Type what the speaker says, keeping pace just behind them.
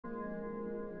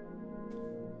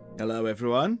Hello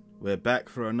everyone, we're back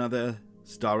for another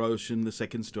Star Ocean, the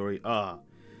second story.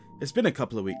 It's been a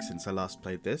couple of weeks since I last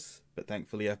played this, but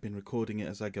thankfully I've been recording it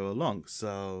as I go along,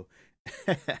 so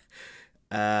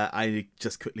I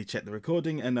just quickly checked the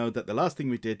recording and know that the last thing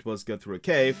we did was go through a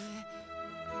cave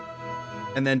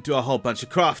and then do a whole bunch of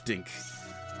crafting.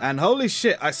 And holy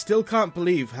shit, I still can't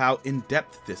believe how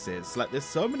in-depth this is. Like, there's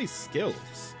so many skills.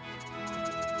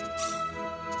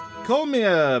 Call me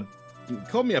a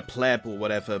pleb or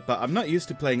whatever, but I'm not used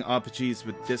to playing RPGs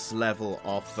with this level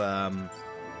of,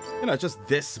 you know, just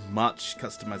this much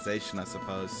customization, I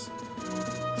suppose.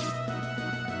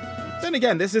 Then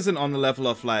again, this isn't on the level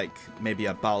of, like, maybe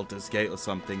a Baldur's Gate or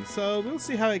something, so we'll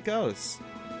see how it goes.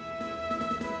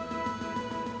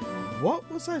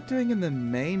 What was I doing in the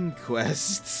main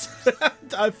quests?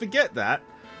 I forget that.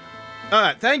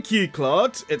 Alright, thank you,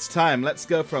 Claude. It's time. Let's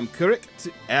go from Kurik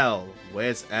to L.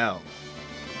 Where's L?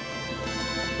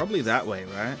 Probably that way,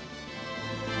 right?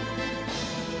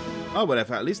 Oh,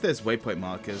 whatever. At least there's waypoint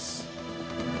markers.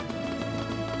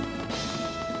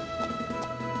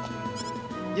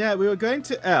 Yeah, we were going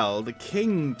to L. The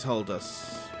king told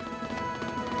us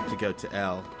to go to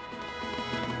L.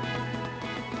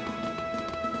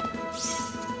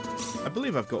 I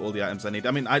believe I've got all the items I need.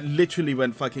 I mean, I literally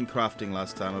went fucking crafting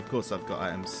last time. Of course I've got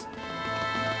items.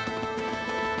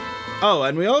 Oh,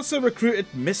 and we also recruited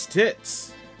Miss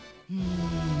Tits.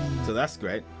 So that's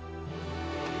great.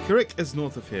 Kurik is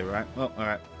north of here, right? Oh,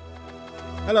 alright.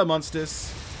 Hello,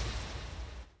 monsters.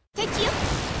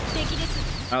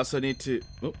 I also need to...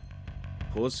 Oh,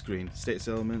 pause screen. Status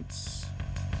elements.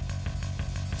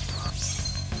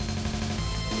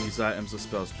 Use items or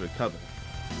spells to recover.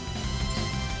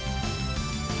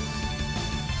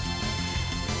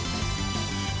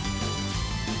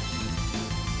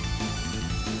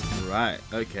 Right,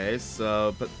 okay,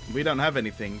 so, but we don't have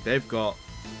anything. They've got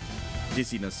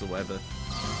dizziness or whatever.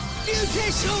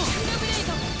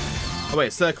 Oh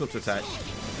wait, circle to attack.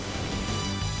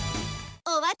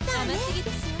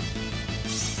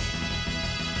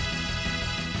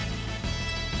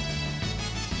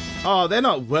 Oh, they're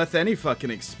not worth any fucking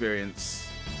experience.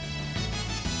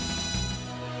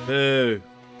 Boo.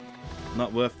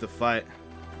 Not worth the fight.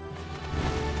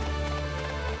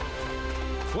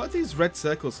 What are these red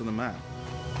circles on the map?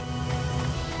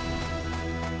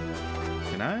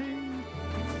 Can I?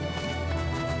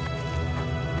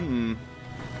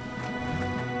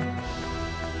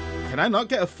 Can I not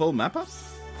get a full map up?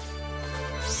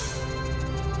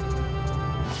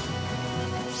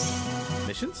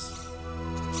 Missions?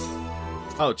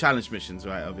 Oh, challenge missions,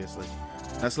 right, obviously.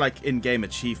 That's like in-game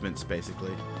achievements,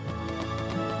 basically.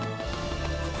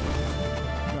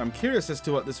 I'm curious as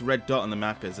to what this red dot on the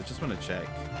map is. I just want to check.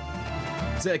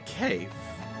 Is it a cave?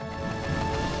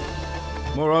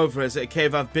 Moreover, is it a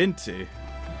cave I've been to?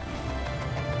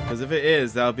 Because if it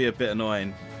is, that'll be a bit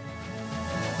annoying.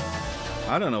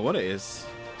 I don't know what it is.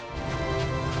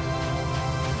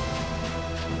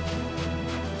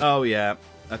 Oh yeah,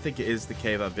 I think it is the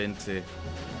cave I've been to.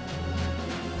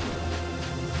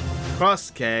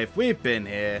 Cross cave, we've been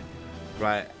here.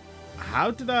 Right, how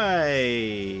did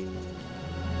I...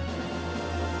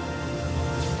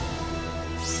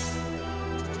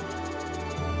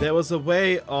 There was a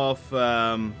way of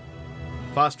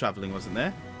fast traveling, wasn't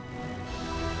there?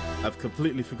 I've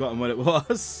completely forgotten what it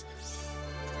was.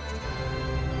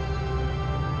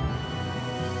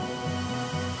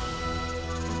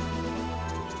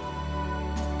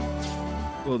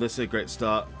 Oh, this is a great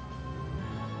start.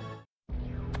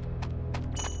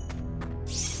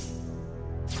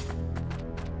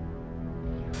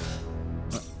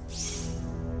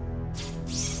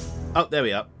 Oh, there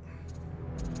we are.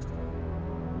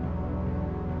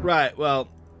 Right, well,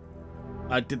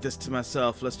 I did this to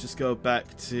myself. Let's just go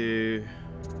back to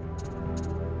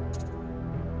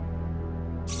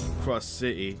Cross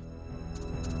City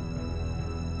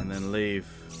and then leave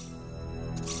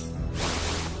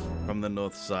from the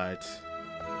north side.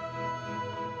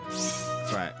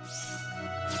 Right.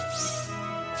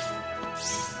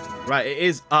 Right, it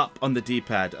is up on the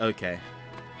D-pad. Okay.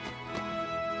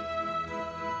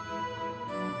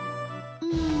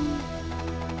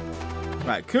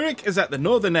 Right, Kurik is at the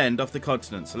northern end of the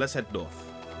continent, so let's head north.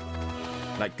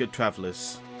 Like good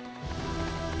travelers.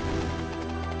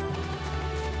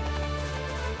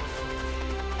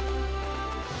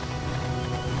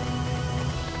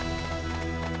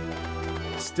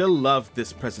 Still love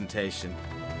this presentation.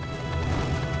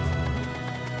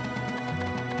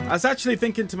 I was actually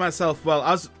thinking to myself, well,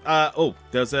 I was, oh,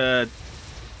 there's a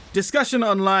discussion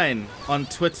online on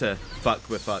Twitter. Fuck,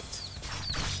 we're fucked.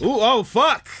 Ooh, oh,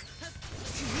 fuck!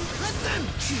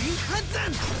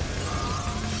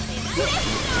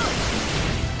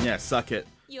 Yeah, suck it.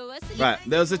 Right,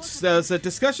 there was a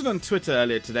discussion on Twitter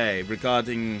earlier today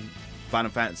regarding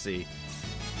Final Fantasy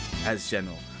as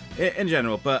general, in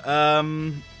general, but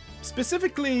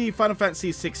specifically Final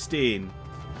Fantasy 16.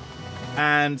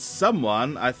 And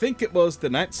someone, I think it was the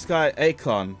Night Sky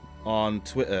Icon on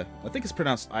Twitter. I think it's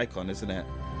pronounced Icon, isn't it?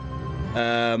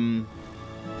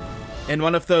 In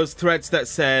one of those threads that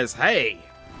says, "Hey,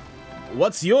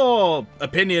 what's your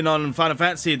opinion on Final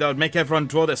Fantasy that would make everyone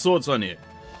draw their swords on you?"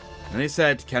 And he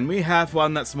said, "Can we have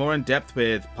one that's more in depth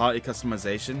with party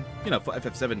customization? You know, for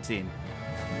FF17,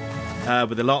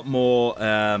 with a lot more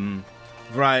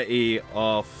variety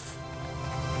of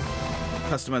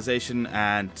customization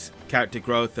and character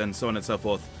growth and so on and so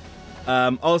forth."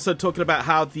 Also talking about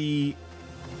how the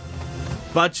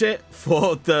budget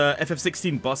for the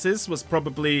FF16 bosses was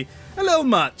probably a little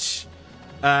much,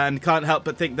 and can't help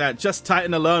but think that just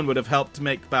Titan alone would have helped to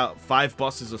make about 5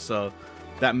 bosses or so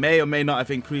that may or may not have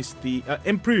improved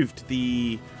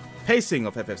the pacing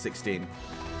of FF16.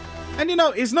 And you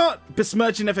know, he's not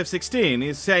besmirching FF16,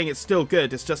 he's saying it's still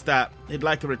good, it's just that he'd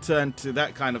like a return to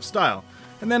that kind of style.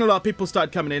 And then a lot of people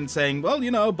started coming in saying, well,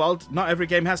 you know, not every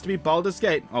game has to be Baldur's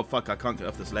Gate. Oh fuck, I can't get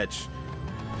off this ledge.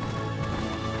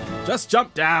 Just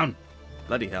jump down!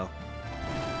 Bloody hell.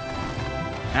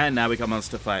 And now we got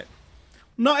Monster Fight.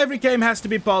 Not every game has to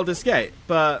be Baldur's Gate,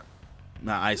 but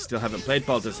nah, I still haven't played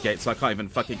Baldur's Gate, so I can't even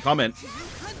fucking comment.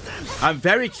 I'm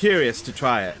very curious to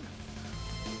try it.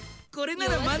 But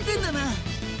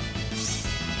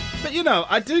you know,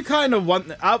 I do kind of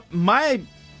want... my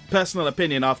personal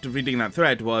opinion after reading that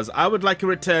thread was I would like a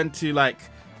return to like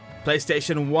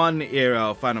PlayStation 1 era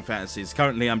of Final Fantasies.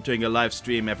 Currently I'm doing a live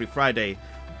stream every Friday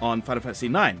on Final Fantasy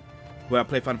 9 where I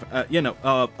play Final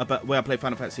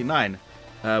Fantasy 9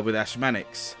 with Ash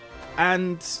Manix.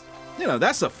 And you know,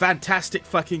 that's a fantastic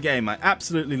fucking game. I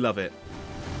absolutely love it.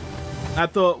 I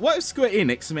thought, what if Square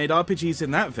Enix made RPGs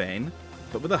in that vein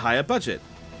but with a higher budget?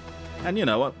 And you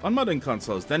know, on modern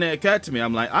consoles. Then it occurred to me,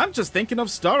 I'm like, I'm just thinking of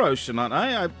Star Ocean, aren't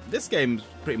I? This game's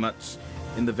pretty much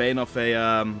in the vein of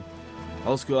a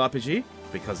old school RPG,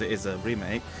 because it is a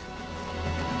remake.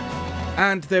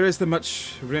 And there is the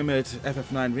much rumored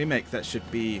FF9 remake that should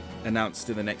be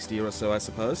announced in the next year or so, I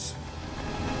suppose.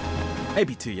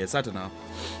 Maybe 2 years, I don't know.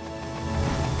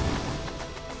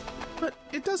 But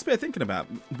it does bear thinking about.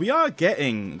 We are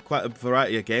getting quite a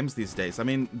variety of games these days. I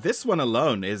mean, this one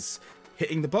alone is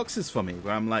hitting the boxes for me,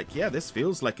 where I'm like, yeah, this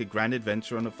feels like a grand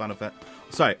adventure on a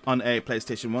on a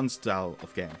PlayStation 1 style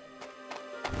of game.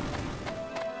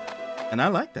 And I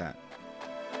like that.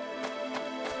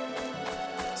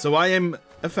 So I am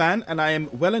a fan, and I am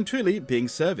well and truly being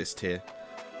serviced here.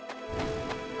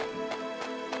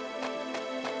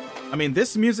 I mean,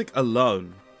 this music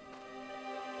alone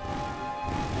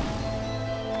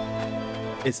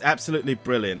is absolutely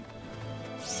brilliant.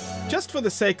 Just for the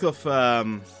sake of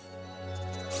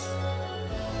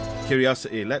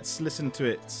curiosity, let's listen to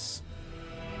it.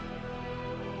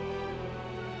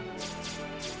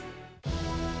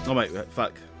 Oh wait,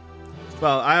 fuck.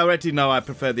 Well, I already know I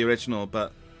prefer the original,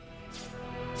 but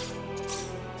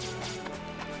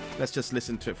let's just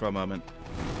listen to it for a moment.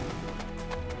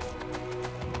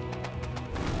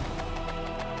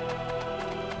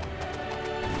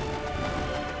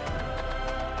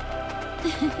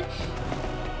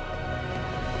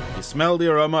 You smell the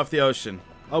aroma of the ocean.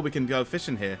 Oh, we can go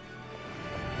fishing here.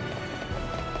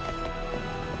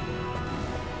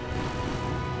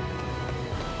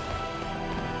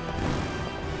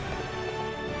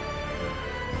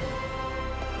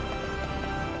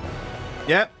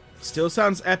 Yep, still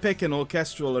sounds epic and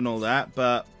orchestral and all that,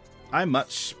 but I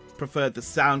much prefer the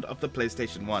sound of the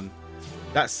PlayStation 1.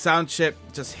 That sound chip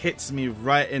just hits me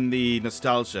right in the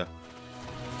nostalgia.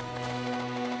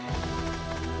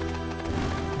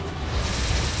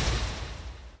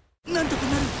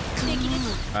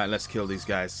 Alright, let's kill these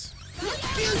guys.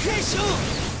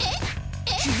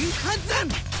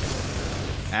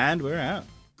 And we're out.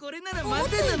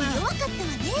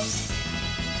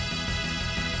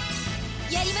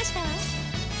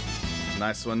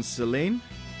 Nice one, Celine.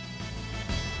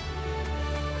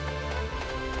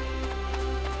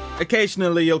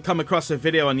 Occasionally you'll come across a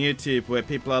video on YouTube where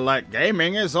people are like,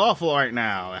 gaming is awful right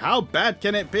now, how bad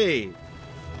can it be?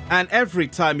 And every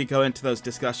time you go into those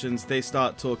discussions, they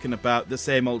start talking about the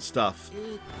same old stuff.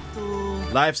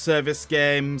 Live service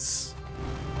games,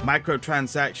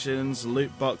 microtransactions,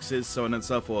 loot boxes, so on and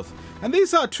so forth. And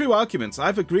these are true arguments.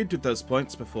 I've agreed with those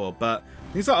points before, but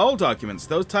these are old arguments.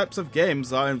 Those types of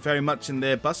games are very much in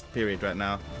their bust period right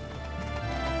now.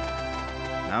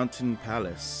 Mountain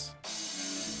Palace.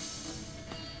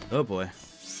 Oh boy.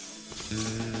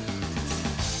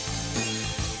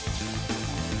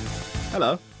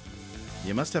 Hello.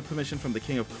 You must have permission from the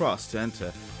King of Cross to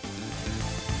enter.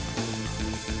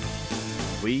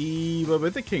 We were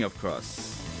with the King of Cross.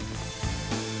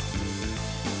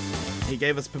 He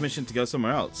gave us permission to go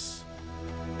somewhere else.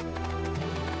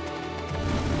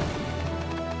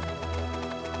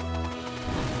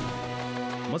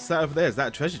 What's that over there? Is that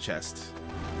a treasure chest?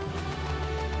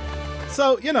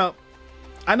 So, you know,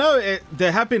 I know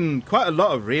there have been quite a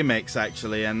lot of remakes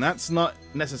actually, and that's not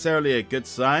necessarily a good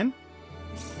sign.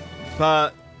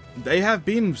 But they have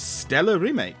been stellar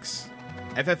remakes.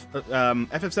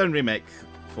 FF7 Remake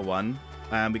for one,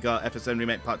 and we got FF7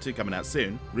 Remake Part 2 coming out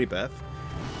soon, Rebirth.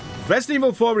 Resident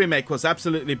Evil 4 Remake was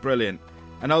absolutely brilliant,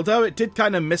 and although it did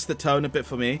kind of miss the tone a bit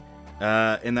for me,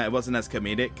 in that it wasn't as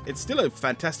comedic, it's still a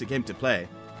fantastic game to play.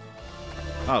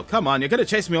 Oh, come on, you're gonna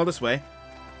chase me all this way.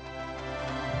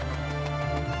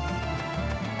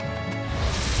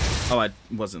 Oh, I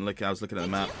wasn't looking, I was looking at the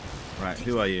map. Right,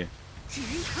 who are you?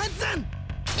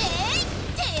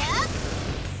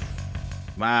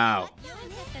 Wow.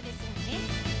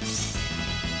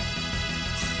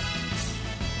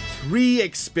 3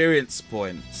 experience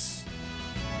points.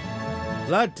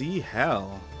 Bloody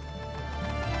hell.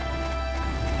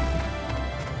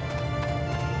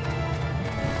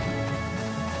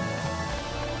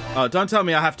 Oh, don't tell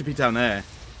me I have to be down there.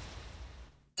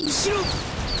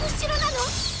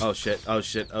 Oh shit, oh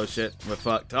shit, oh shit. We're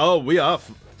fucked. Oh, we are.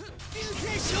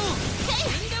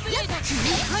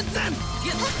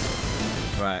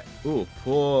 Right. Ooh,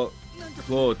 poor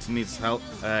Claude needs help,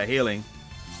 healing.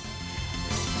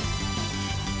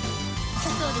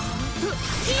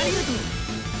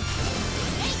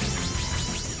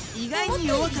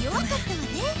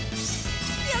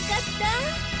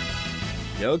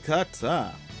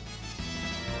 Yokata.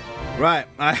 Right,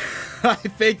 I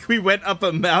think we went up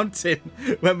a mountain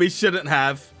when we shouldn't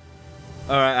have.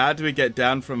 Alright, how do we get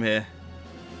down from here?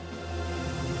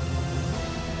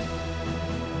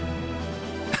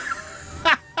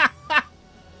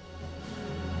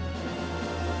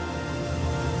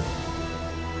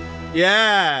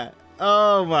 Yeah!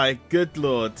 Oh my good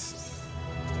lord.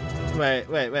 Wait.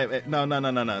 No.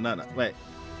 Wait.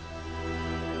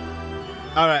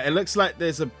 Alright, it looks like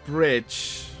there's a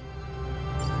bridge.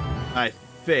 I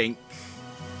think.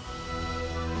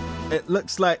 It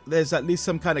looks like there's at least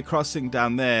some kind of crossing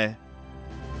down there.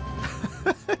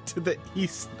 To the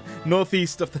east,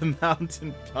 northeast of the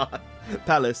mountain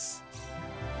palace.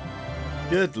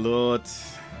 Good lord.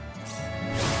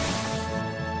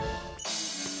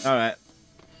 Alright.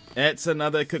 It's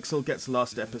another Cooksall Gets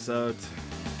Lost episode.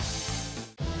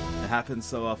 It happens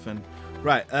so often.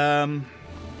 Right,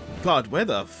 God, where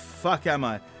the fuck am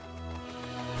I?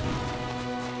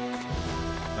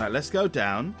 Alright, let's go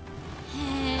down.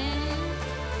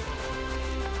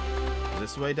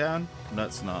 This way down? No,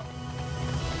 it's not.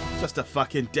 It's just a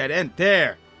fucking dead end.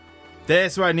 There!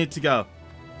 There's where I need to go.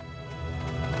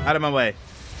 Out of my way.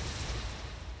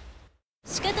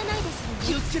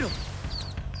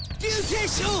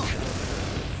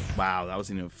 Wow, that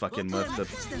wasn't even fucking worth the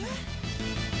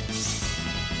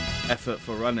effort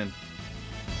for running.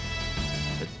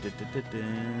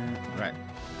 Right.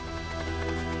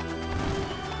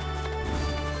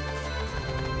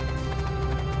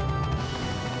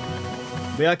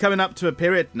 We are coming up to a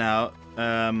period now,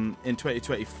 in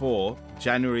 2024,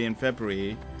 January and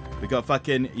February. We got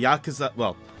fucking Yakuza,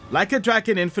 well, Like a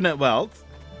Dragon Infinite Wealth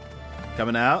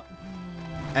coming out.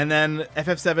 And then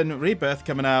FF7 Rebirth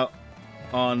coming out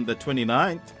on the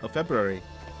 29th of February.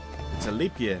 It's a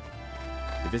leap year.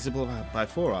 Divisible by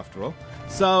 4 after all.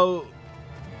 So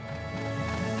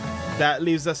that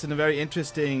leaves us in a very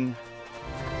interesting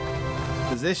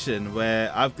position where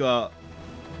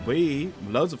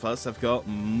loads of us have got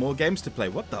more games to play.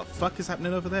 What the fuck is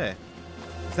happening over there?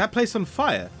 Is that place on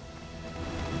fire?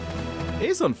 It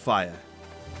is on fire.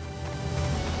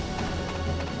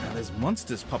 And there's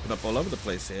monsters popping up all over the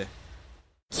place here.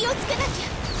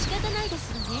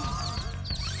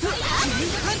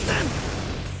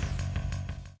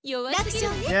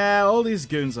 Yeah, all these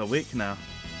goons are weak now.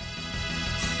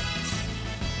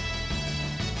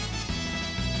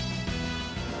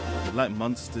 I like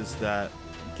monsters that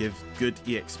give good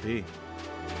EXP.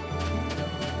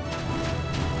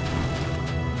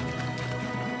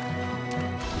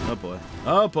 Oh boy.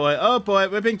 Oh boy. Oh boy.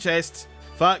 We're being chased.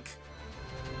 Fuck.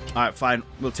 Alright, fine.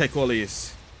 We'll take all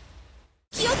these.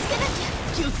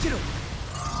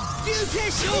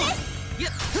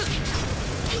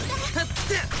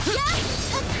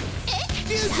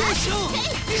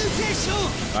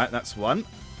 Alright, that's one.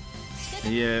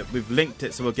 Yeah, we've linked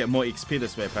it so we'll get more XP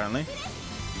this way apparently.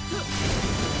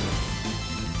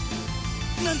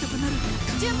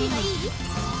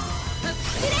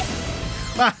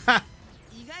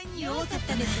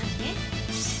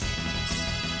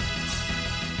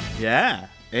 Yeah,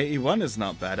 81 is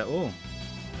not bad at all.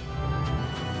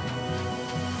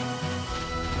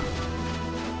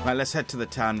 Right, let's head to the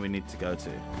town we need to go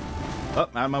to. Oh,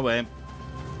 out of my way.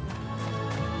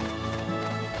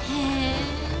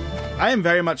 I am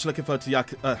very much looking forward to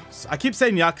I keep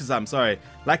saying Yakuza, I'm sorry.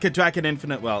 Like a Dragon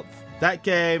Infinite Wealth. That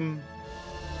game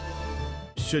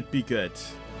should be good.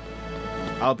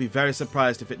 I'll be very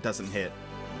surprised if it doesn't hit.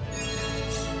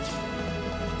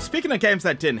 Speaking of games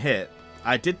that didn't hit,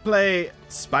 I did play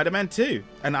Spider-Man 2,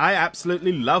 and I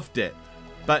absolutely loved it.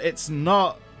 But it's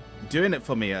not doing it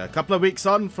for me. A couple of weeks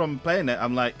on from playing it,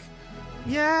 I'm like,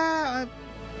 yeah,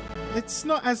 it's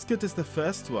not as good as the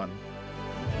first one.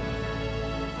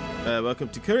 Welcome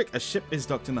to Kurik. A ship is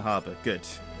docked in the harbor. Good.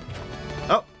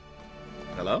 Oh.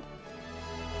 Hello?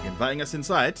 You're inviting us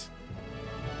inside?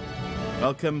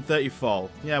 Welcome 30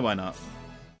 Fall. Yeah, why not?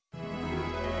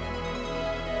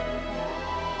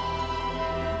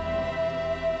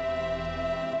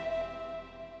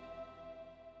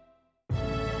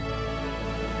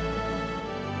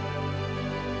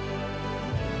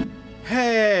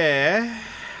 Hey.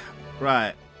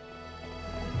 Right.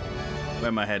 Where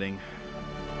am I heading?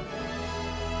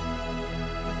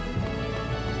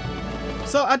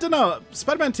 So, I don't know.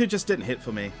 Spider-Man 2 just didn't hit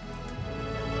for me.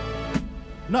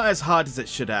 Not as hard as it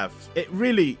should have. It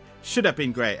really should have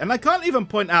been great. And I can't even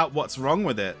point out what's wrong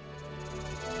with it.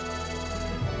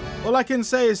 All I can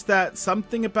say is that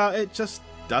something about it just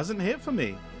doesn't hit for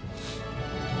me.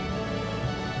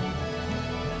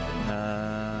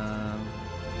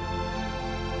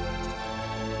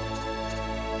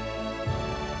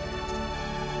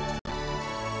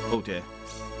 Oh dear.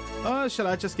 Oh, shall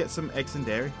I just get some eggs and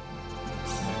dairy?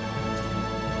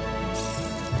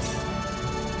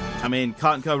 I mean,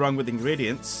 can't go wrong with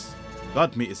ingredients.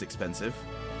 Blood meat is expensive.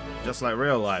 Just like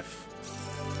real life.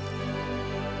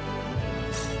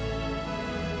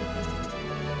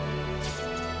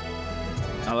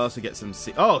 I'll also get some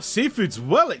oh, seafood's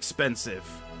well expensive.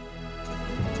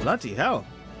 Bloody hell.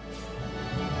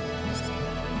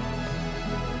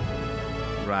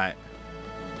 Right.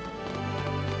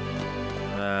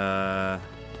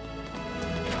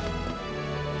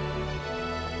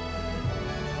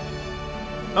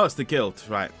 Oh, it's the guild,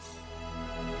 right.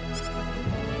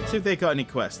 See if they got any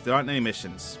quests. There aren't any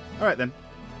missions. Alright then.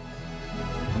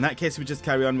 In that case, we just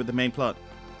carry on with the main plot.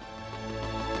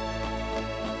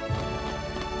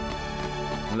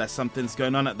 Unless something's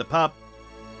going on at the pub.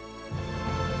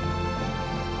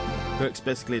 Kurik's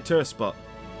basically a tourist spot.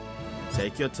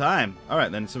 Take your time.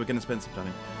 Alright then, so we're going to spend some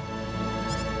time.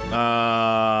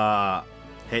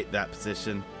 Hate that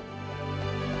position.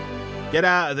 Get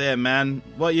out of there, man.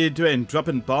 What are you doing?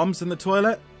 Dropping bombs in the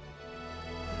toilet?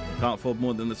 Can't afford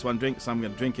more than this one drink, so I'm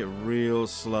going to drink it real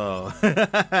slow.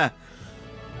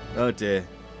 Oh dear.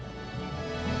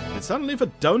 Did someone leave a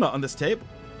donut on this table?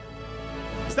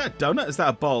 Is that a donut? Is that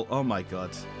a bowl? Oh my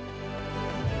god.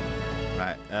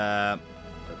 Right.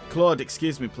 Claude,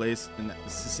 excuse me, please. And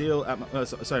Cecile.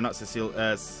 Sorry, not Cecile.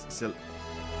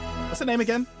 What's her name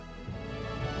again?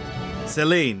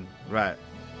 Celine. Right.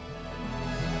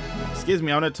 Excuse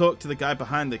me, I want to talk to the guy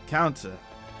behind the counter.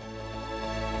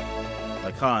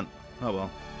 I can't. Oh well.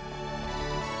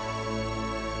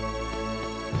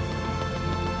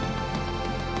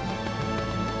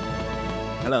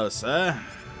 Hello, sir.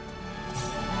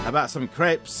 How about some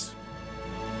crepes?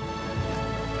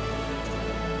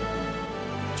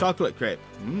 Chocolate crepe.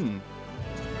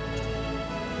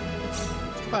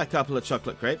 Buy a couple of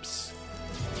chocolate crepes.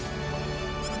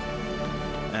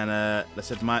 And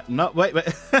let's admire. No, wait.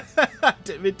 I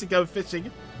didn't mean to go fishing.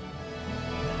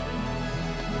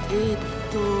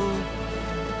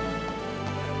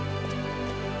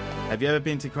 Have you ever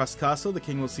been to Cross Castle? The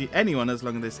king will see anyone as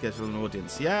long as they schedule an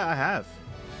audience. Yeah, I have.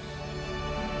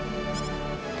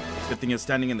 Good thing you're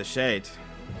standing in the shade.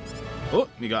 Oh,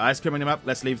 you got ice cream on your map.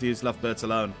 Let's leave these lovebirds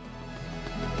alone.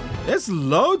 There's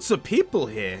loads of people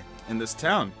here in this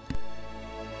town.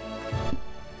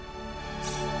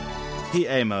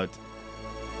 PA mode.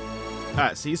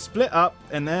 Alright, so you split up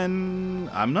and then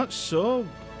I'm not sure.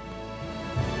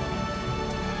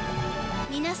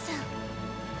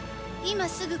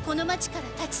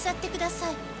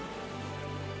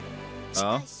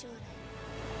 Oh.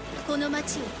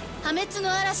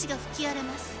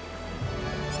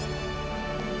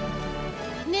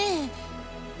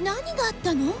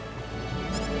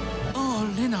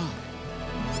 Oh, Lena.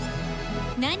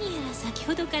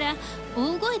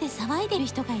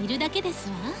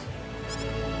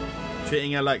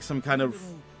 Treating her like some kind of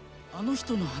あの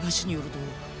人の話によると、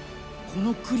こ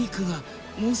のクリックが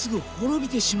もうすぐ滅び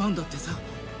てしまうんだってさ。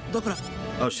だから。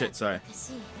Oh shit, sorry.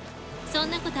 そ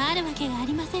んなことあるわけがあ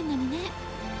りませんのにね。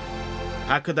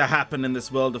How could that happen in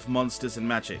this world of monsters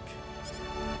and magic?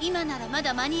 今ならま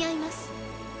だ間に合います。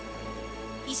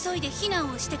急いで避難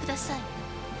をしてください。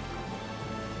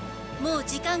もう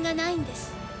時間がないんで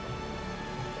す。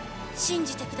信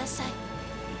じてください。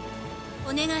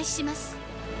お願いします。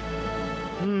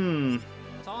そん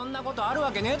なことある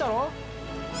わけねえだろ。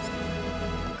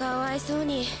かわいそう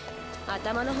に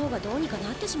頭の方がどうにか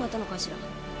なってしまったのかしら。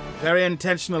Very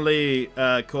intentionally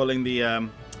calling the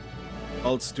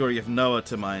old story of Noah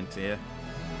to mind here.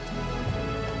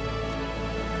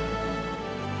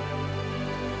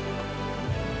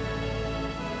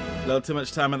 A little too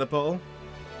much time at the portal.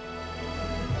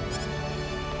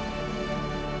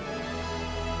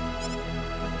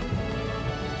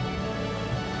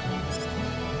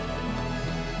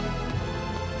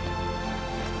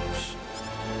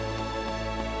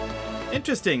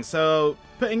 Interesting. So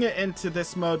putting it into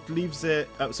this mode leaves it.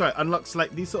 Unlocks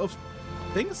like these sort of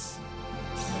things.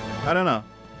 I don't know.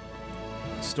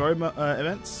 Story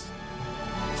events.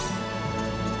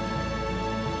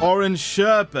 Orange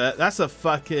sherbet. That's a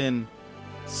fucking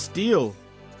steal.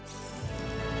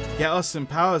 Get us some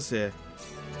powers here.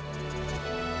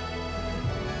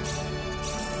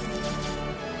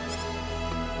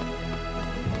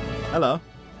 Hello.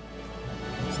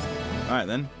 All right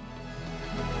then.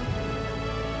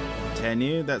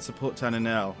 Continue. That support turn in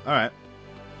L. All right.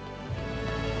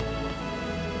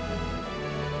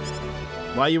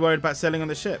 Why are you worried about sailing on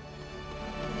the ship?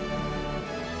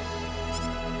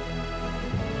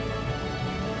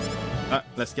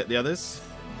 Let's get the others.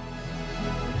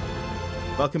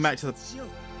 Welcome back to the...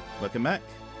 Welcome back.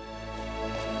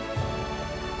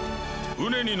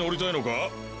 船に乗りたいのか？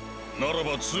なら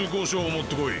ば通行証を持っ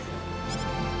てこい。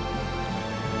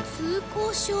通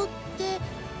行証って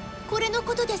これの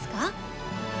ことですか？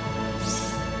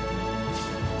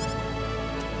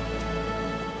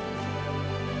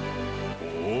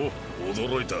おお、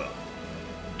驚いた。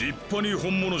立派に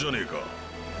本物じゃねえか。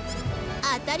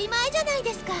当たり前じゃない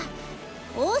ですか。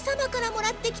王様からも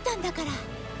らってきたんだから。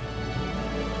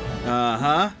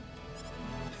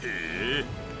へえ、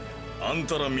あん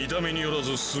たら見た目によら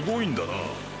ずすごいんだな。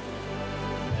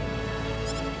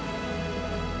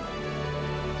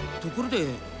ところで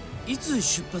いつ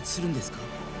出発するんですか？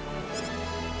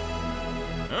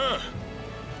あ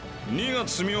あ、2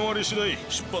月積み終わり次第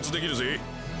出発できるぜ。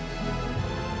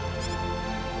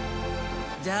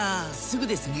じゃあすぐ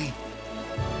ですね。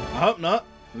I hope not,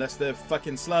 unless they're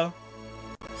fucking slow.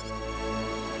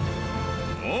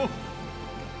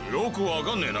 よくわ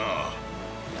かんねえな。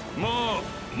まあ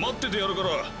待っててやるから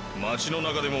街の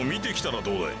中でも見てきたら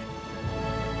どうだい。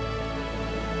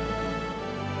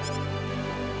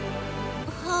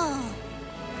は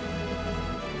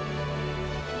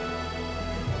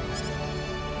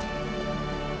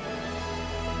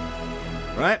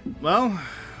あ。Right, well,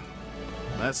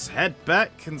 let's head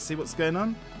back and see what's going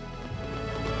on.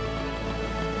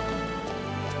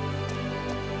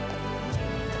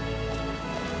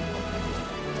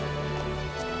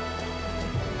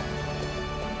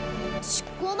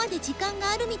ここまで時間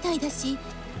があるみたいだし、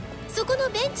そこの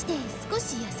ベンチで少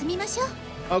し休みましょう。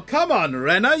Oh, come on,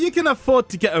 Rena. You can afford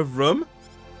to get a room.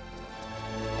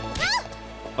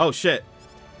 Oh, shit.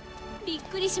 びっ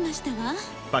くりしましたわ。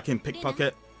Fucking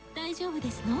pickpocket. 大丈夫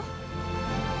ですの？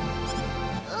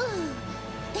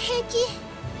平気。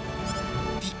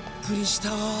びっくりした。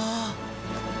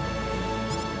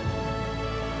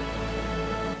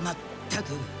まった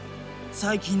く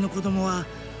最近の子供は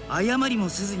謝りも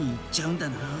せずに行っちゃうんだ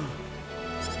な。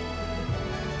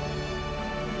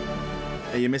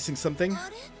Are you missing something? A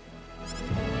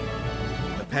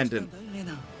pendant.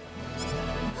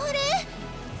 あれ、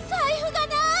財布が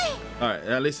ない。Alright,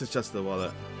 at least it's just the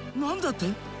wallet. なんだって？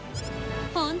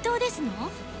本当ですの？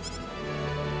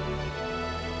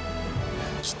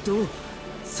きっと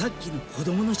さっきの子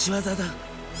供の仕業だ。わ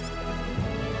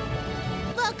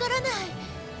からない。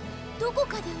どこ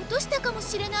かで落としたかも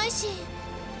しれないし。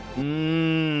The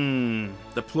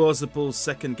plausible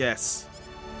second guess.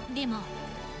 でも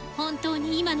本当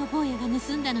に今の坊やが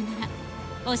盗んだのなら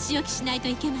お仕置きしないと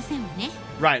いけませんわね。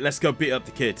Right, let's go beat up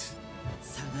the kid.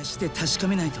 探して確か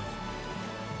めないと。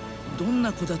どん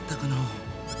な子だったかな。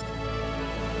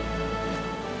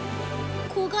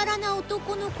小柄な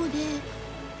男の子で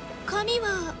髪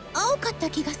は青かった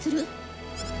気がする。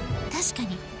確か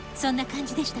にそんな感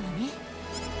じでしたわね。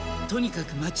とにか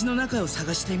く街の中を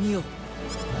探してみよう。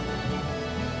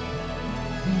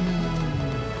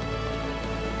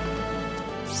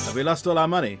Have we lost all our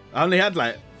money? I only had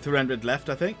like 300 left,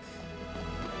 I think.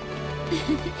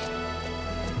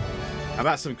 How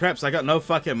about some crepes? I got no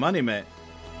fucking money, mate.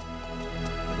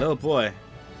 Little boy.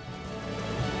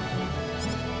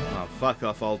 Oh, fuck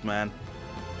off, old man.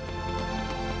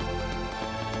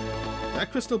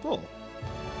 That crystal ball.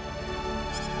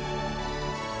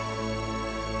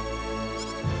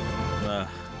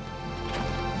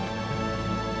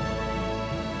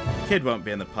 Kid won't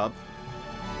be in the pub.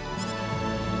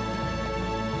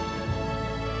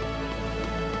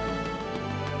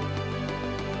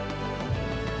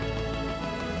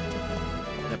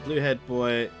 That blue-haired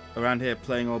boy around here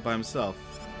playing all by himself.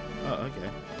 Oh, okay.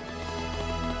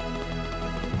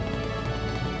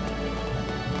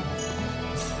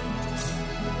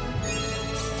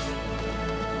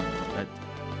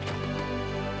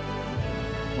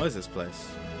 What is this place?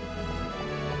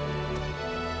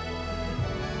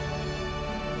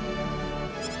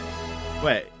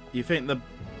 Wait, you think the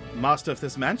master of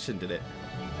this mansion did it?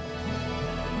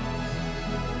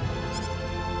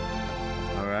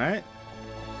 Alright.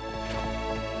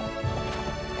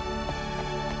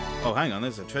 Oh, hang on,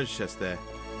 there's a treasure chest there.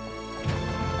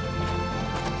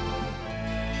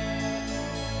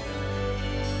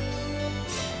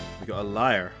 We got a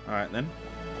lyre. Alright then.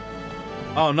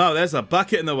 Oh no, there's a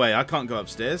bucket in the way. I can't go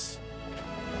upstairs.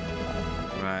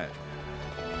 Right.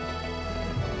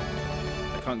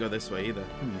 I can't go this way either.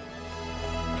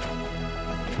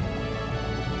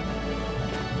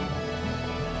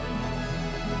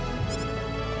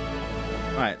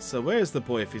 Right, so where is the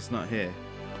boy if he's not here?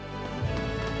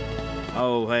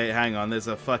 Oh, hey, hang on. There's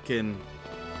a fucking...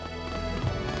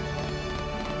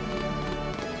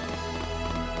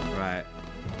 Right.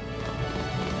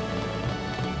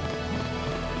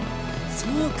 そ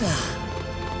うか。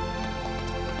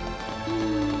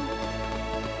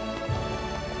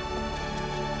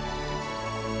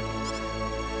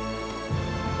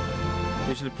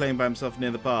Usually playing by himself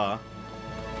near the bar.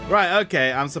 Right,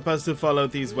 okay, I'm supposed to follow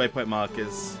these waypoint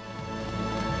markers.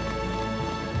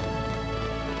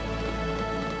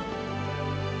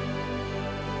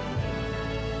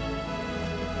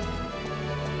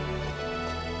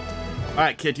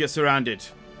 Alright, kid, you're surrounded.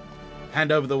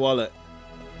 Hand over the wallet.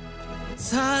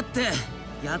 さて、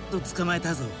やっと捕まえ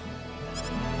たぞ。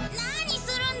何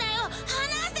するんだよ、離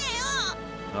せ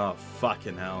よ。 Oh,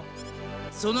 fucking hell.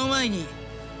 その前に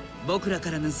僕らか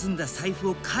ら盗んだ財布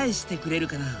を返してくれる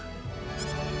かな。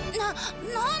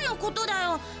何のことだ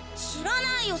よ。知ら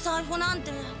ないよ、財布なん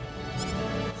て。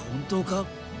本当か？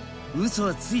嘘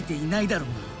はついていないだろう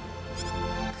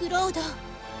な。クロード、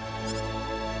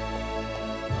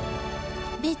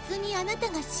別にあな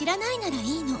たが知らないならい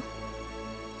いの。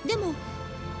でも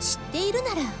知っているな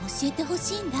ら教えてほ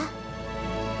しいんだ。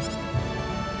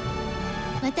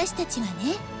私たちは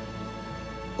ね、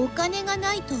お金が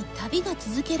ないと旅が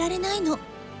続けられないの。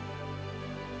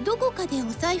どこかでお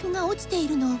財布が落ちてい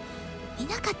るの見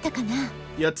なかったかな。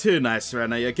 You're too nice,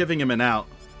 Rena. You're giving him an out.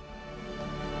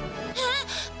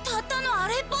 たったのあ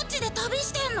れっぽっちで旅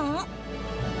してんの？やっ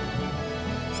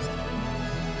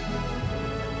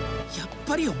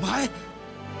ぱりお前。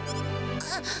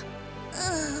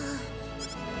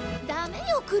ダメ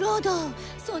よクロード、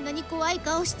そんなに怖い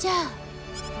顔しちゃ。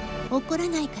怒ら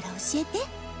ないから教えて。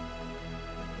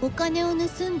お金を盗んで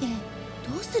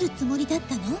どうするつもりだっ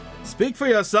たの？ Speak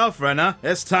for yourself, Rena.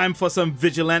 It's time for some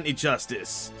vigilante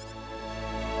justice.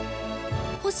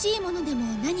 欲しいものでも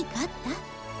何かあった？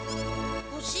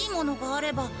欲しいものがあ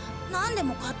れば何で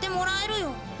も買ってもらえる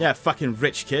よ。 Yeah, fucking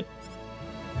rich kid.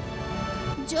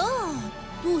 じゃあ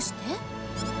どうして？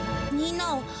みん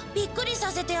なをびっくりさ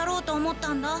せてやろうと思っ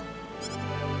たんだ。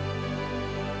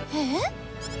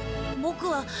僕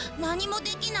は何もで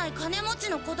きない金持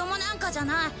ちの子供なんかじゃ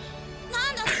ない。なんだ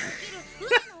ってできる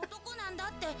嘘の男なん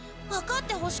だって分かっ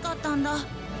てほしかったんだ。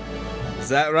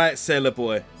 Is that right, sailor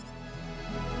boy?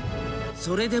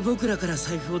 それで僕らから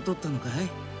財布を取ったのか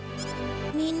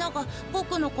い？みんなが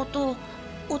僕のことを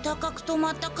お高く泊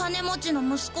まった金持ちの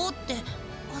息子って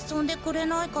遊んでくれ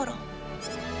ないから。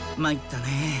参った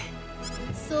ね。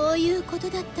そういうこと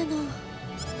だったの。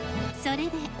それ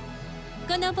で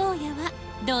この坊やは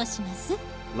どうします？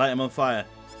 Light him on fire.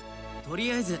 と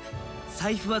りあえず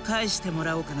財布は返しても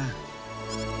らおうかな。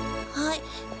はい、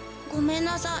ごめん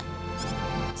なさい。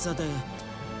さて、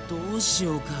どうし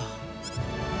ようか。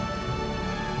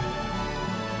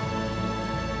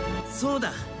そう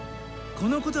だ、こ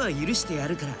のことは許してや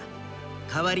るから、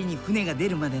代わりに船が出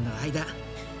るまでの間、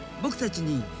僕たち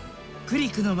にクリ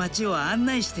クの街を案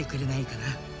内してくれないかな。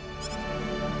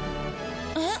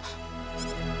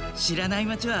知らない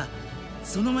街は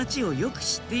その街をよく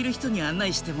知っている人に案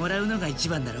内してもらうのが一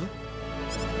番だろ。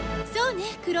そうね、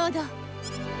クロード。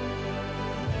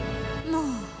もう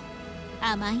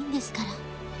甘いんですから。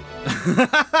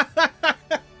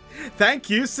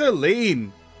Thank you,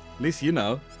 Celine. At least you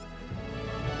know.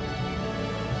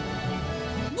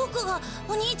 僕が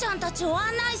お兄ちゃんたちを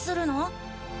案内するの？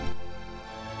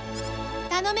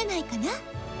頼めないかな？や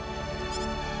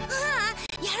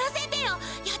らせてよ。やっ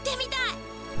てみたい。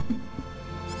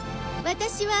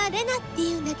私はレナって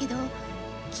言うんだけど、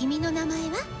君の名前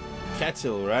は？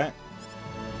 Kettle, right?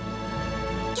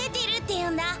 ケティルって言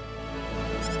うんだ。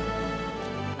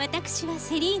私は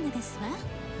セリーヌですわ。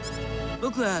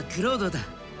僕はクロードだ。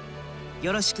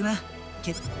よろしくな、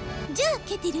ケ。じゃあ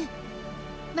ケティル、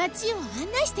街を案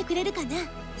内してくれるかな？任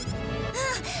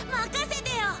せて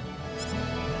よ。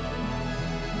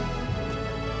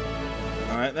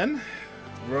Alright then.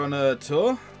 We're on a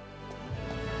tour.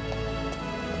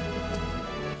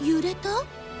 揺れた？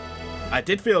 I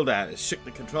did feel that. It shook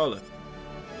the controller.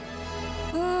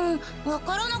 わ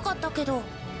からなかったけど。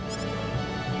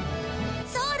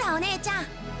そうだお姉ちゃん。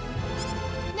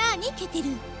なあにケテ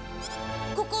ィル。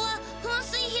ここは噴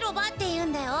水広場って言う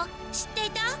んだよ。知って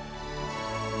いた？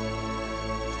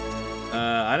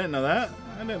 I didn't know that.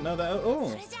 I didn't know that at そ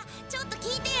all. れじゃちょっと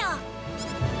聞いてよ。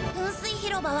噴水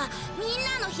広場はみん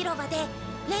なの広場で、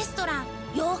レストラン、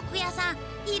洋服屋さん、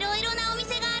いろいろなお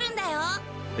店があるんだよ。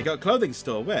 They got a clothing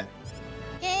store. Where?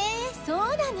 そうな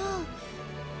の。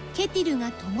ケティル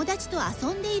が友達と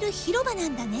遊んでいる広場な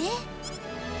んだね。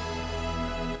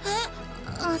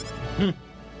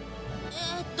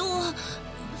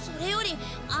それより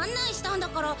案内したんだ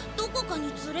からどこか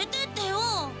に連れてってよ。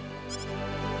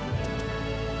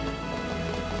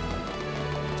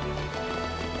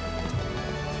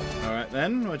Alright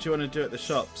then. What do you want to do at the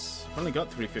shops? I've only got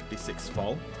 356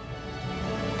 full.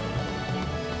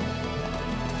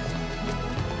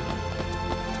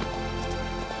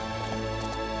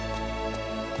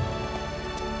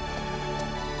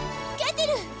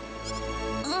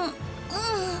 Mm.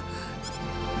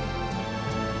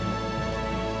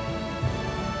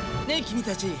 ねえ君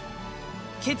たち、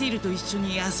ケティルと一緒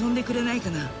に遊んでくれないか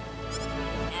な？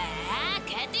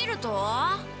ケティルと？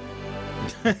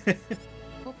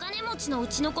お金持ちのう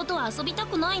ちのことは遊びた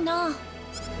くないな。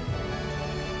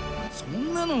そ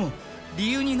んなの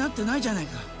理由になってないじゃない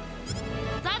か。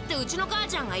だってうちの母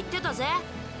ちゃんが言ってたぜ。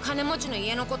金持ちの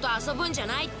家の子と遊ぶんじゃ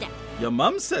ないって。 Your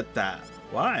mum said that.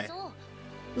 Why? そ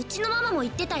う、うちのママも言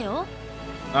ってたよ。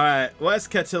Alright, what has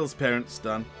Kettle's parents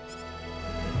done?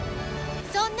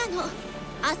 そんなの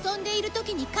遊んでいる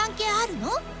時に関係あるの？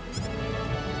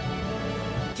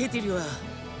ケティルは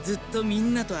ずっとみ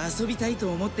んなと遊びたい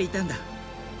と思っていたんだ。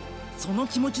その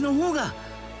気持ちの方が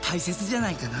大切じゃ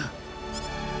ないかな。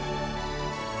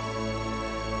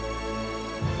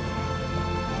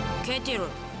ケティル、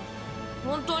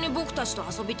本当に僕たちと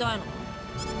遊びたいの？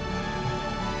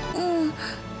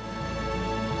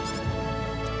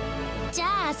じ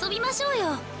ゃあ遊びましょう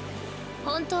よ。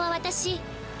本当は私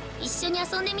一緒に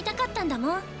遊んでみたかったんだ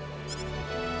もん。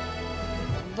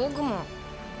僕も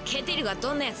ケティルが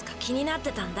どんなやつか気になっ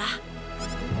てたんだ。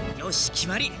よし決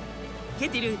まり。ケ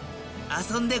ティル、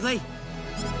遊んでこい。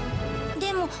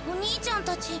でもお兄ちゃん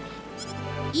たち。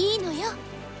いいのよ。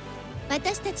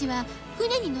私たちは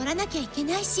船に乗らなきゃいけ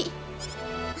ないし。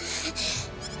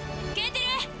ケティル、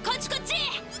こっちこっち。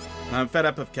I'm fed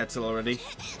up of Kettle already.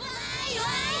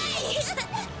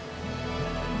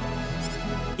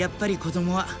 やっぱり子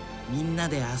供はみんな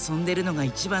で遊んでるのが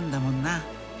一番だもんな。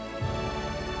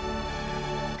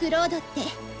クロードって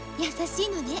優しい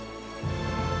のね。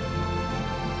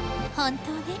本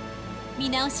当ね、見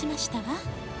直しましたわ。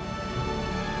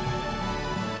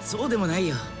そうでもない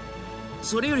よ。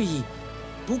それより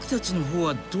僕たちの方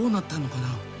はどうなったのかな。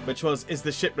 Which was, is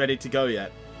the ship ready to go yet?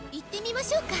 行ってみま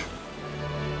しょうか。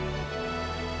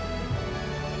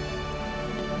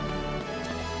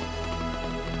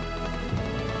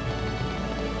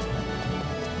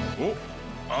お、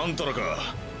あんたら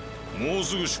か。もう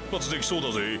すぐ出発できそう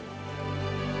だぜ。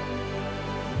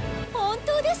本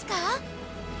当ですか？い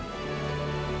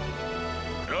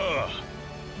やあ、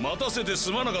待たせて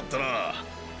すまなかったな。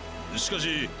しか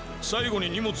し最後に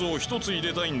荷物を一つ入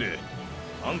れたいんで、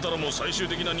あんたらも最終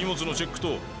的な荷物のチェック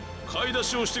と買い出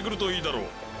しをしてくるといいだろう。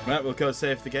 Right, we'll go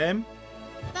save the game.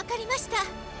 わかりました。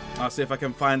 I'll see if I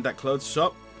can find that clothes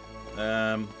shop.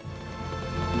 More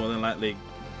than likely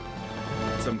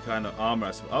some kind of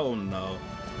armor. Oh no.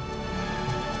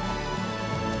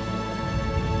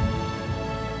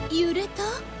 揺れた？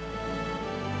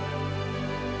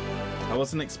 I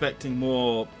wasn't expecting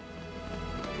more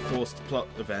forced plot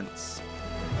events.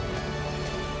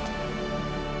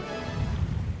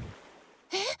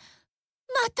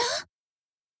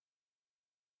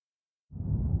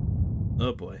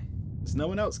 Oh boy. Is no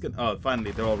one else gonna... Oh, finally,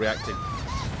 they're all reacting.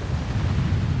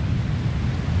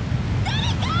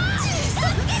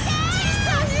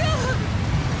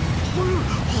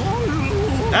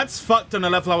 That's fucked on a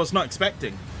level I was not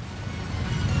expecting.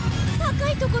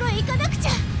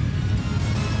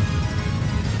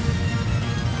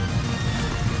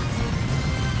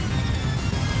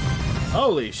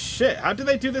 Holy shit, how do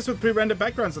they do this with pre-rendered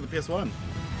backgrounds on the PS1?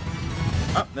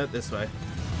 Oh, no, this way.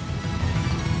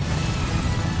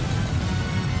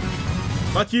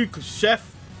 Fuck you,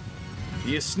 chef.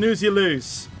 You snooze, you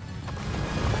lose.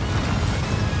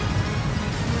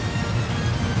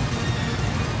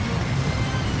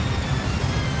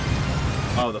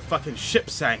 Oh, the fucking ship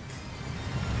sank.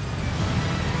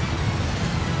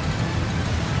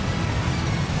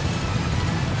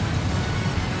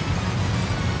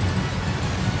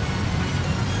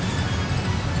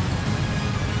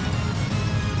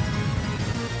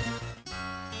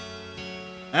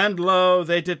 And lo,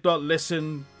 they did not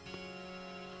listen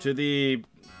to the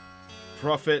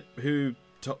prophet who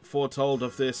foretold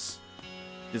of this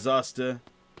disaster.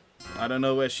 I don't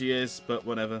know where she is, but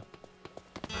whatever.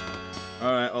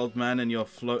 Alright, old man, and your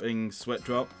floating sweat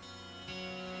drop.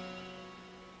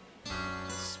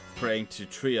 It's praying to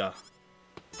Tria.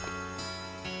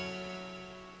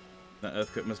 That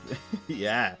earthquake must be...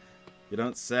 Yeah, you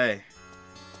don't say.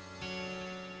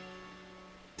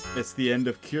 It's the end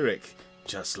of Kurik.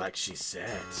 Just like she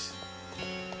said.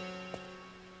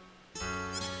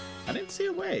 I didn't see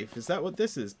a wave. Is that what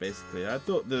this is, basically? I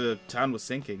thought the town was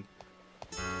sinking.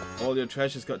 All your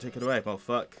treasures got taken away. Well,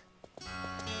 fuck.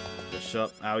 Your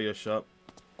shop. Ow, your shop.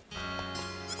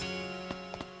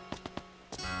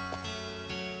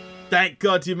 Thank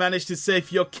God you managed to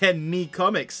save your Ken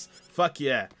comics. Fuck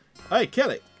yeah. Hey,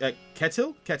 kill it.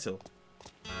 Kettle? Kettle.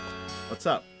 What's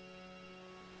up?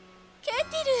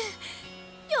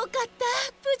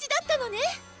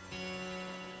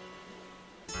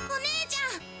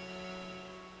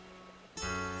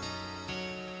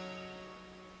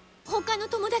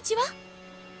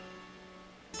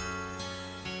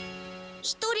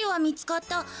一人は見つかっ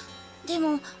た。で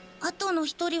も、あとの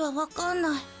一人はわかん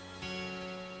ない。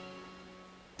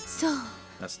そう。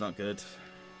That's not good.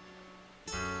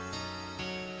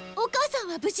 お母さん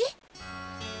は無事？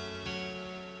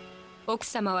奥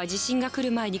様は地震が来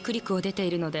る前にクリクを出て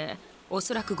いるので、お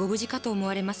そらくご無事かと思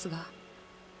われますが。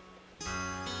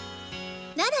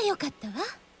ならよかったわ。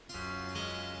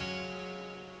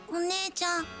お姉ち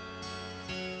ゃん。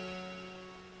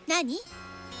何？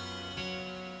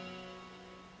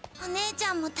お姉ち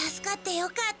ゃんも助かってよ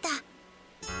かった。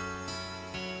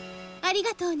あり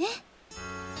がとうね。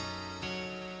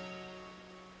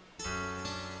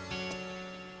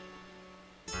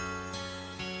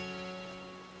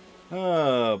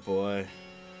Oh boy.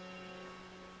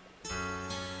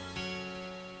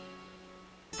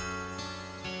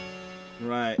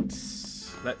 Right,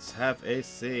 let's have a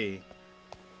see.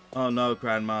 Oh no,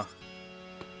 Grandma.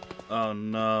 Oh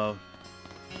no.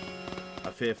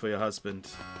 I fear for your husband.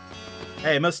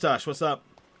 Hey, Mustache, what's up?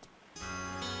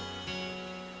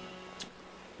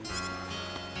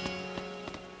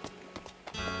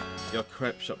 Your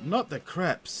crepe shop. Not the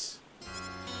crepes.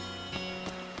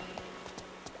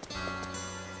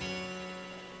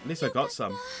 At least I got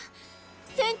some.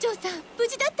 船長さん、無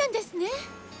事だったんですね。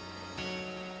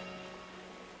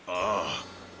ああ、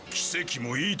奇跡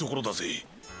もいいところだぜ。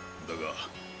だが、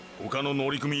他の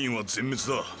乗組員は全滅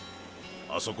だ。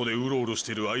あそこでうろうろし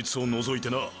ているあいつを除いて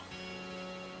な。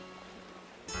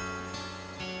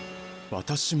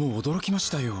私も驚きまし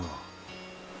たよ。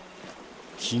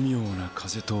奇妙な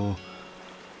風と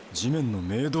地面の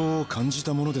明動を感じ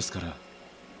たものですから。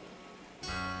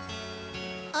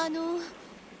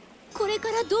これ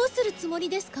からどうするつもり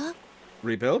ですか？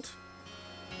 Rebuild?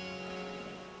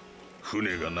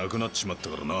 船がなくなっちまった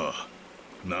からな。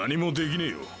何もできねえ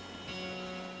よ。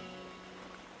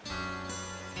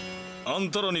あ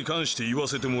んたらに関して言わ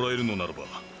せてもらえるのならば、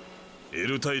エ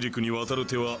ル大陸に渡る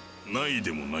手はない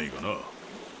でもないがな。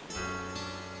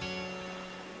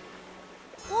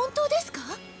本当ですか？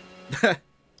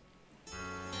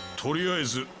とりあえ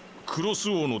ずクロス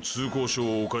王の通行証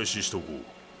をお返ししとこう。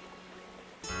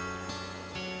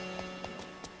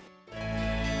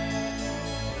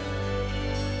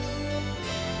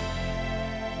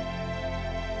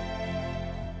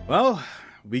Well,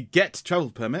 we get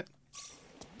travel permit.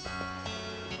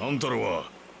 あんたらは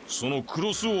そのク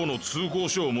ロス王の通行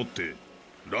証を持って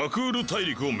ラクール大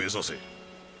陸を目指せ。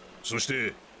そし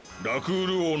てラクー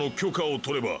ル王の許可を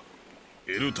取れば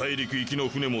エル大陸行きの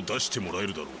船も出してもらえ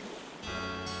るだろ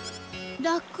う。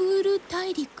ラクール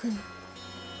大陸。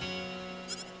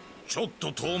ちょっ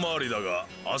と遠回りだが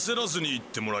焦らずに行っ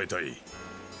てもらいたい。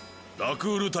ラク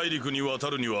ール大陸に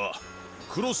渡るには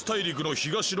クロス大陸の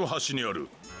東の端にある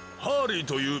ハーリー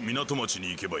という港町に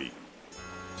行けばいい。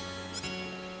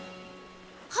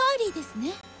ハーリーです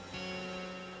ね。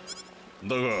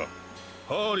だが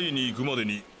ハーリーに行くまで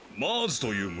にマーズ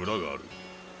という村がある。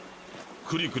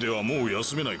クリクではもう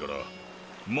休めないから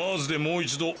マーズでもう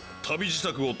一度旅支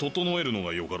度を整えるの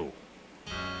がよかろう。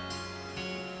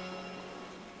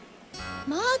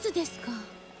マーズですか。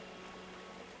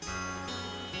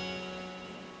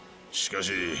しか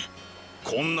し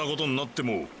こんなことになって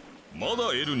もま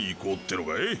だエルに行こうっての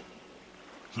かい。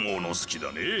物好き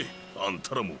だねあん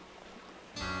たらも。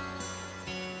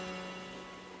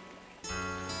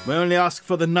We only ask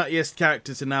for the nuttiest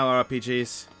characters in our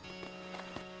RPGs.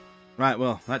 Right,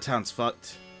 well, that town's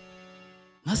fucked.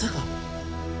 まさか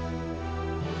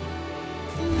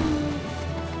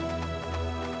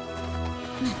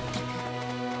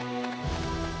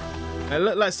It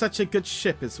looked like such a good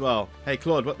ship as well. Hey,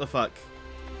 Claude, what the fuck?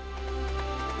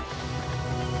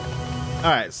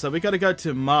 Alright, so we gotta go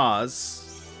to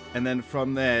Mars, and then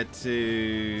from there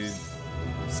to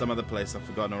some other place I've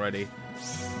forgotten already.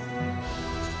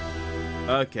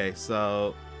 Okay,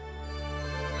 so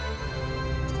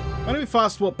why don't we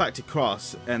fast walk back to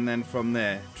Cross, and then from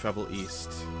there travel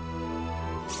east.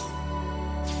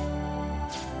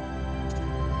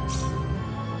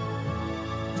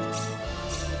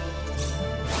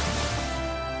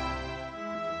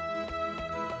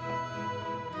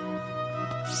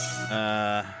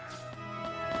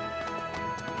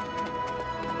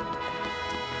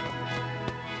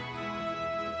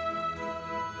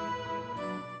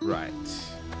 Right.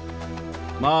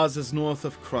 Mars is north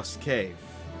of Cross Cave.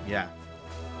 Yeah.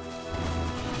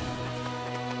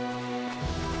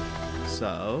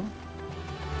 So...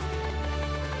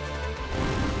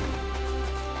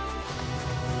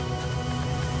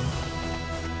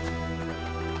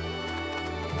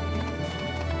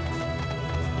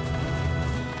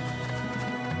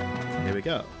 here we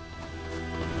go.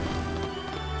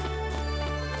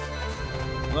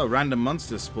 Oh, random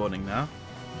monsters spawning now.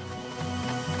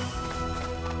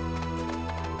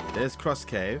 There's Cross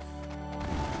Cave.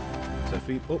 So if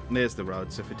we... oh, there's the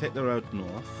road. So if we take the road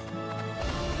north...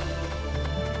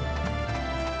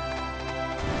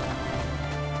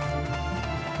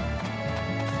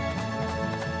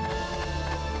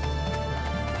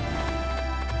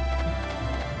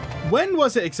 when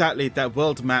was it exactly that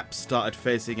world maps started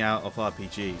phasing out of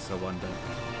RPGs, I wonder?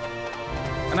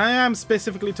 And I am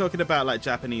specifically talking about like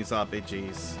Japanese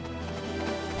RPGs.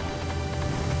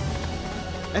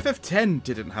 FF10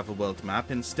 didn't have a world map.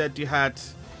 Instead, you had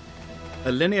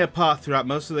a linear path throughout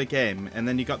most of the game, and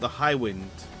then you got the High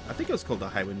Wind. I think it was called the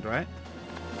High Wind, right?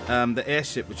 The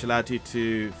airship, which allowed you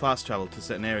to fast travel to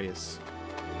certain areas.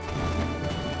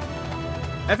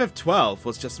 FF12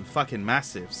 was just fucking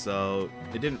massive, so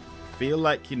it didn't feel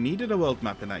like you needed a world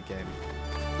map in that game.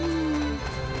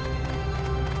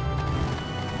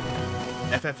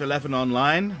 FF11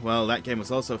 Online, well, that game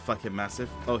was also fucking massive.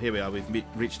 Oh, here we are, we've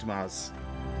reached Mars.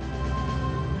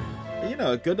 You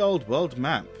know, a good old world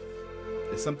map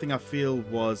is something I feel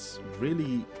was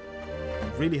really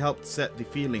helped set the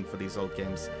feeling for these old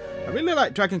games. I really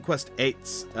like Dragon Quest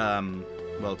VIII's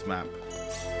world map.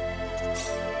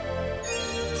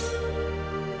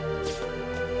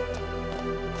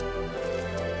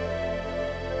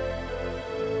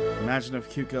 Imagine if a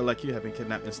cute girl like you had been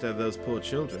kidnapped instead of those poor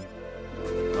children.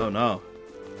 Oh no.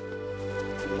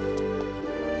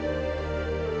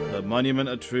 The Monument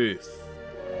of Truth.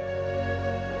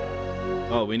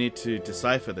 Oh, we need to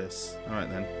decipher this. Alright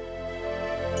then.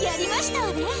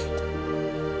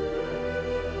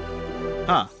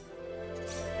 Huh.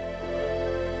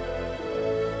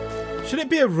 Should it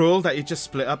be a rule that you just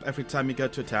split up every time you go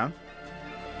to a town?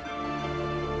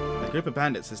 A group of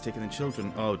bandits has taken the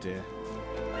children. Oh dear.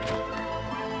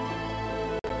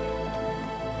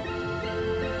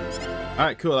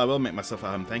 Alright, cool. I will make myself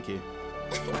at home. Thank you.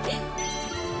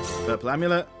 Purple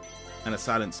amulet and a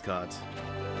silence card.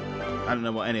 I don't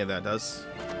know what any of that does.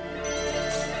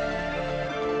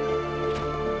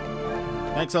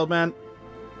 Thanks, old man.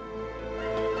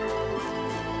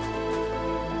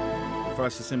 The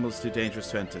forest symbol is too dangerous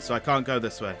to enter, so I can't go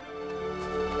this way.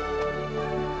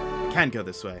 I can go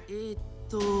this way.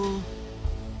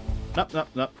 Nope, nope,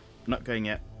 nope. Not going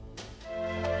yet.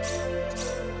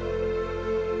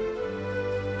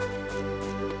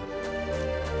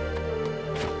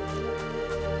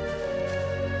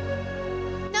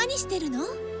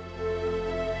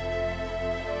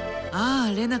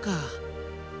 Ah, レナか。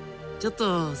ちょっ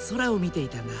と空を見てい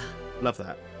たんだ。Love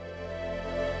that.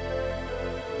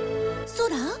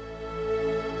 空？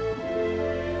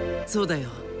そうだよ。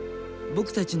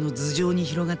僕たちの頭上に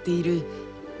広がっている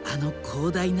あの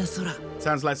広大な空。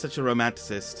 Sounds like such a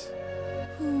romanticist.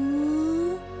 ふー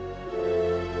ん。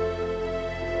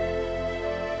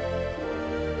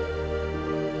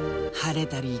晴れ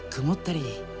たり曇ったり、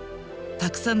た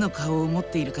くさんの顔を持っ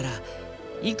ているから、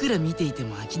いくら見ていて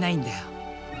も飽きないんだよ。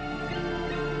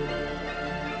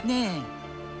ね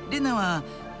え、レナは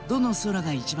どの空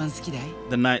が一番好きだい？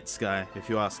 The night sky, if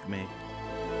you ask me.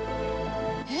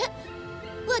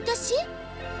 私？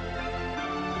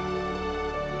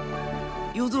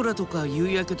夜空とか夕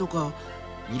焼けとか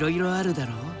いろいろあるだ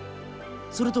ろう。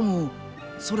それとも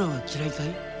空は嫌いか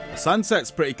い？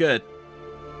 Sunset's pretty good.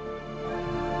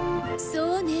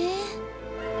 そうね。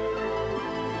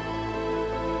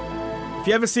 If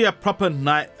you ever see a proper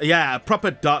night, yeah, a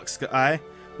proper dark sky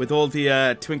with all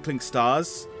the twinkling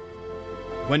stars,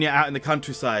 when you're out in the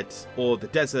countryside or the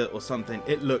desert or something,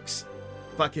 it looks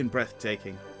fucking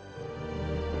breathtaking.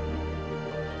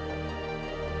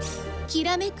 き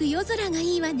らめく夜空が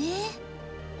いいわね。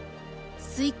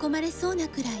吸い込まれそうな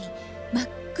くらい真っ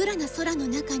暗な空の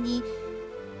中に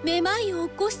めまいを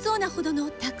起こしそうなほどの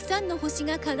たくさんの星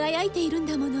が輝いているん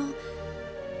だもの。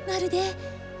まるで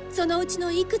そのうち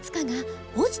のいくつかが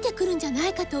落ちてくるんじゃな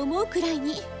いかと思うくらい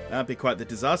に。 That'd be quite the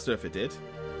disaster if it did.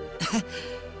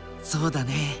 そうだ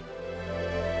ね。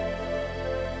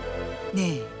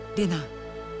ねえレナ、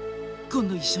今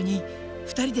度一緒に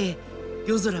二人で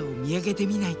夜空を見上げて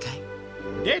みないかい？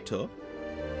 Date?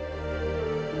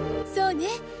 そうね。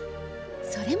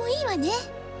それもいいわね。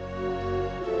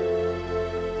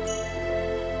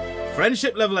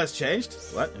 Friendship level has changed.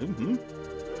 What?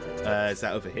 Is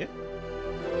that over here?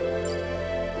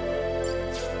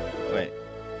 Wait.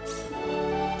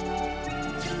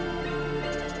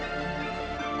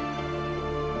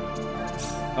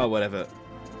 Oh, whatever.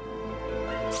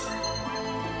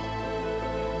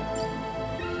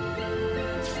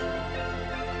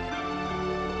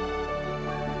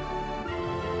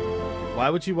 Why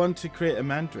would you want to create a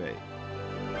mandray?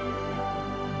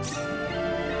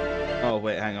 Oh,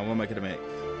 wait, hang on. What am I going to make?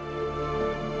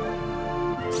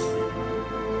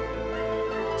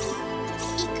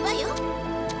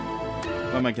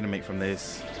 What am I going to make from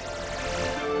this?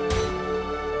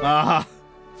 Ah!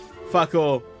 Fuck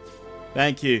all.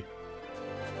 Thank you.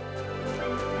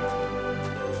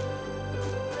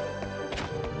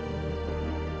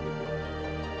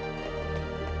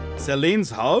 Celine's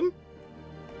home?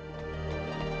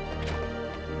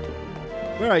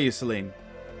 Where are you, Celine?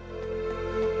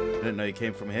 I didn't know you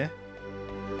came from here.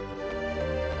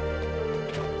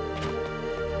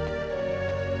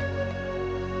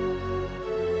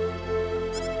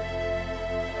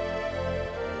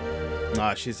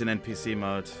 Ah, she's in NPC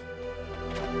mode.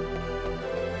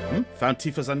 Found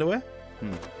Tifa's underwear?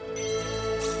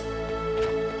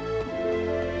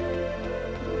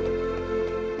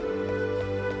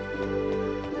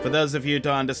 For those of you who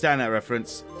don't understand that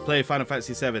reference, play Final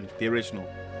Fantasy VII, the original.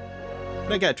 What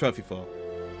did I get a trophy for?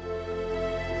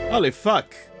 Holy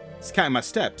fuck! It's counting my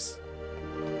steps.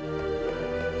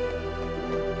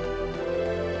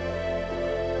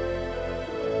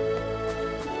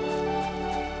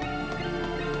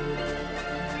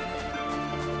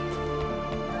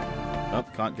 Oh,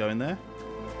 can't go in there.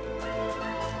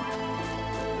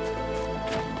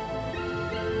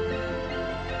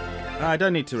 I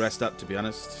don't need to rest up, to be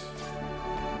honest.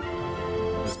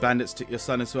 Those bandits took your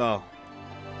son as well.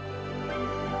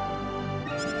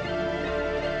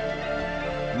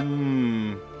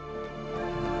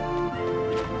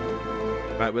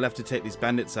 Right, we'll have to take these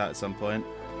bandits out at some point.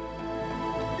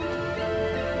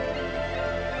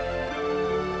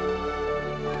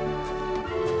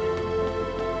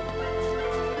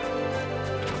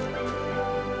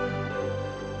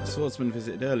 The swordsman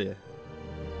visited earlier.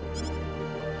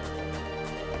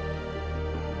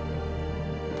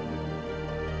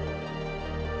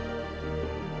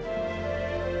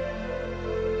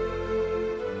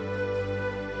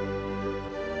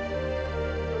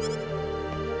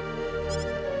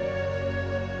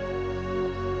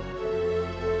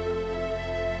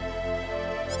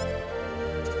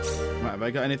 Have I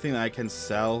got anything that I can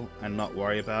sell and not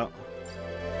worry about?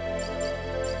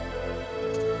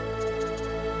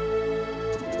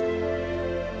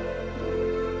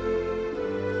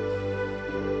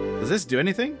 Does this do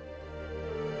anything?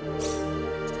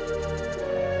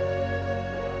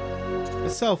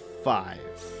 Let's sell 5.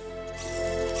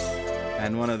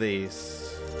 And one of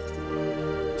these.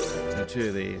 And 2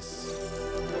 of these.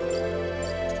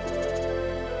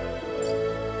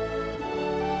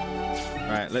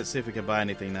 Right, let's see if we can buy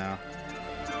anything now.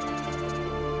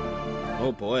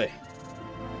 Oh boy.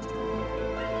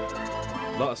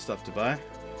 A lot of stuff to buy.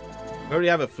 I already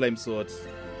have a flame sword.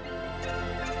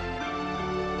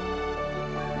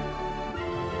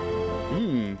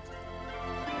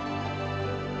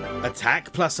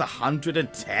 Attack plus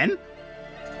 110?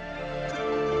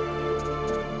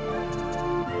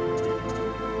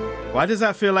 Why does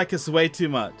that feel like it's way too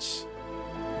much?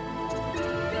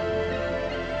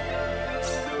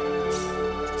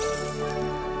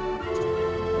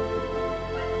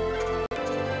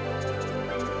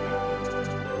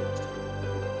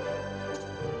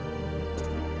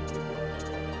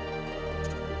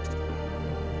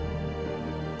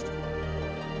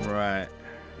 Right.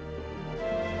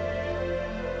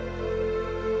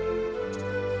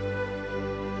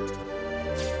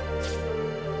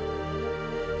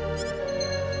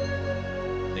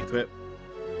 Equip.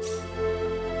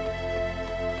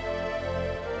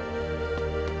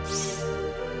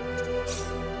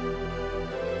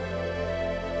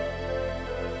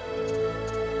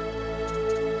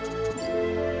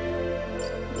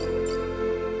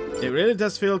 It really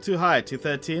does feel too high.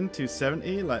 213,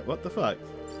 270, like what the fuck?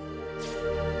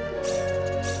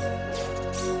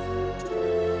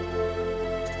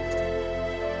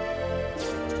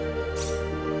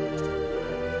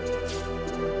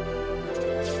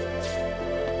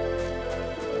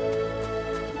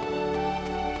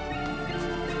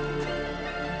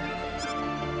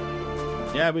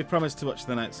 Yeah, we promised to watch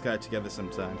The Night Sky together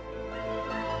sometime.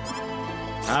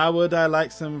 How would I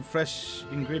like some fresh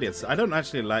ingredients? I don't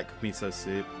actually like miso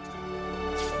soup.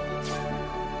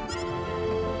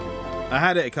 I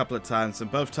had it a couple of times, and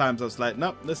both times I was like,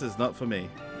 nope, this is not for me.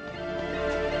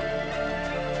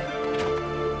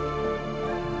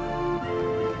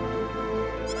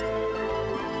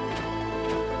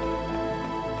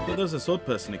 I thought there was a sword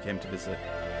person who came to visit.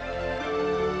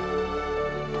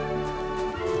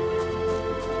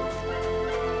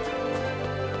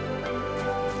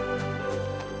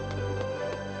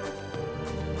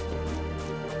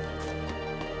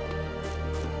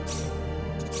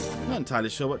 I'm not entirely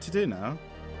sure what to do now.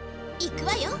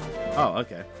 Oh,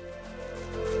 okay.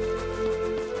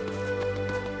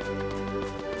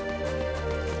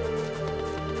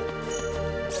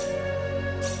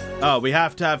 Oh, we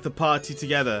have to have the party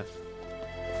together.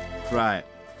 Right.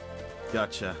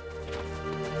 Gotcha.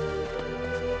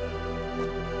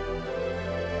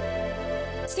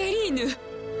 Serine!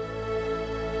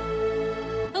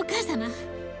 お母様、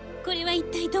これは一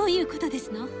体どういうことで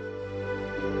すの？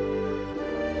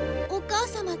お母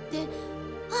様って、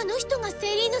あの人がセ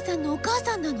リーヌさんのお母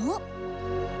さんなの？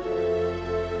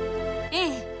え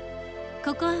え、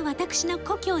ここは私の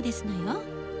故郷ですのよ。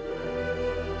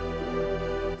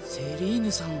セリー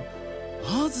ヌさん、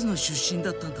アーズの出身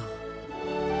だったんだ。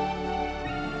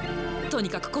とに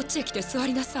かくこっちへ来て座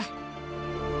りなさい。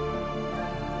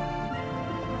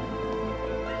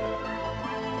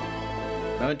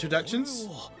No introductions?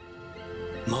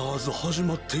 まず始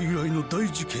まって以来の大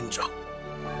事件じゃ。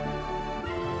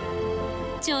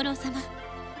長老様、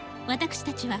私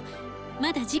たちは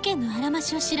まだ事件のあらま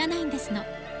しを知らないんですの。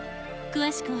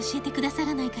詳しく教えてくださ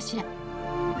らないかしら。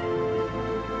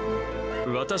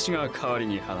私が代わり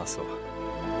に話そう。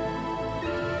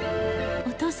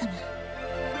お父様。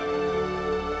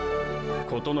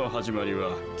事の始まり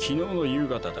は昨日の夕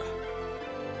方だ。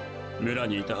村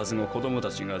にいたはずの子供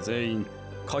たちが全員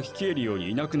かき消えるよう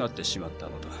にいなくなってしまった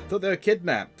のだ。Thought they were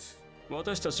kidnapped.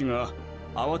 私たちが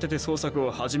慌てて捜索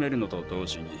を始めるのと同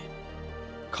時に、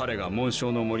彼が紋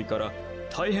章の森から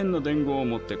大変な伝言を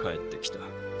持って帰ってきた。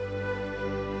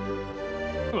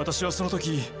私はその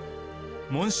時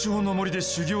紋章の森で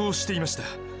修行をしていました。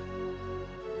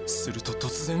すると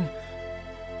突然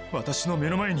私の目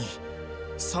の前に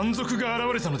山賊が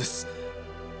現れたのです。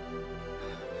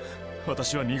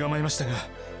私は身構えましたが、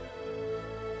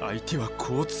相手は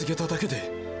こう告げただけ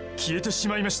で消えてし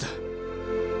まいました。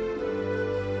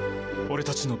俺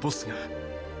たちのボスが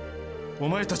お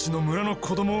前たちの村の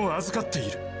子供を預かってい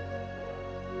る。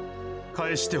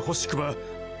返してほしくば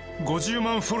50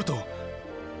万フォルト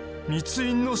密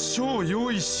印の書を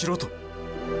用意しろと。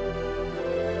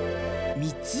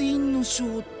密印の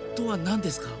書とは何で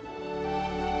すか？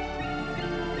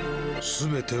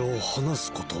全てを話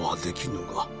すことはできぬ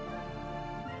が、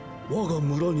我が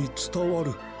村に伝わ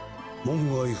る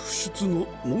門外不出の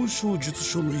紋章術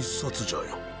書の一冊じゃよ。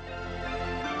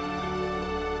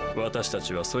私た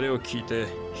ちはそれを聞いて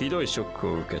ひどいショック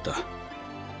を受けた。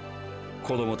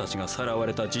子供たちがさらわ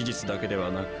れた事実だけで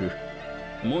はなく、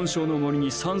紋章の森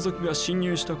に山賊が侵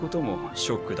入したことも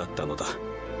ショックだったのだ。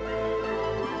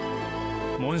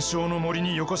紋章の森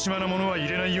によこしまなものは入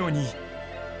れないように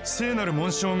聖なる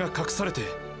紋章が隠されて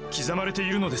刻まれてい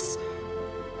るのです。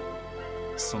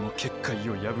その結界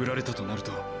を破られたとなる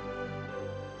と、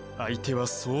相手は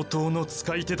相当の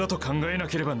使い手だと考えな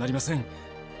ければなりません。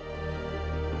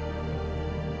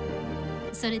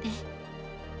それで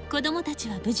子供たち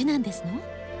は無事なんですの？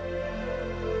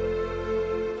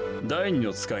第二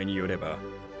の使いによれば、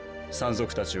山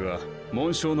賊たちは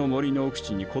紋章の森の奥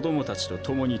地に子供たちと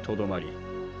共にとどまり、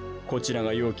こちら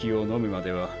が要求を飲むま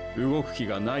では動く気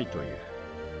がないという。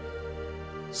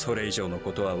それ以上の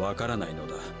ことはわからないの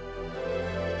だ。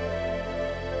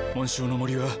紋章の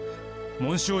森は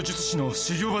紋章術師の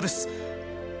修行場です。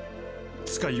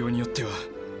使いようによっては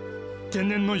天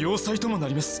然の要塞ともな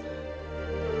ります。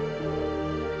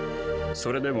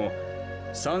それでも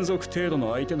山賊程度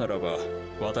の相手ならば、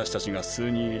私たちが数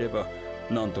人いれば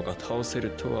なんとか倒せ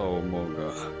るとは思う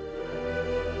が。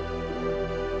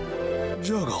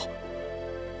じゃが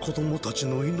子供たち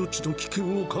の命の危険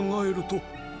を考えると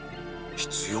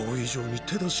必要以上に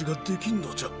手出しができん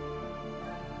のじゃ。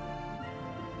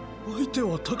相手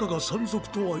はたかが山賊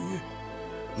とはいえ、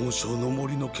紋章の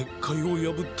森の結界を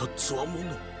破ったつわも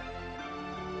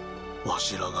の。わ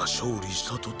しらが勝利し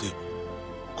たとて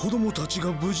子供たち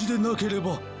が無事でなけれ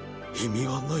ば意味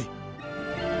がない。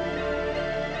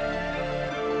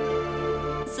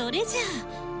それじゃ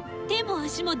あ手も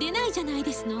足も出ないじゃない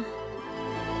ですの。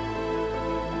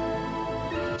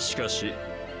しかし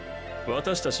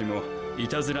私たちもい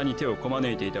たずらに手をこま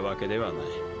ねいていたわけではない。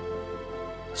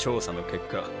調査の結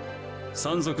果、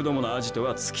山賊どものアジト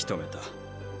は突き止めた。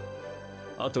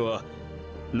あとは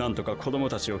なんとか子供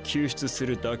たちを救出す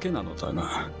るだけなのだ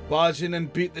が。Barge in and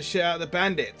beat the shit out of the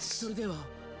bandits. それでは。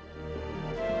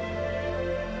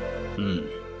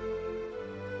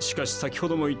しかし先ほ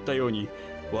ども言ったように、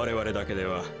我々だけで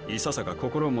はいささか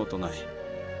心もとない。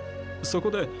そこ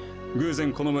で偶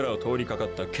然この村を通りかかっ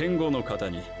た剣豪の方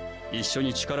に一緒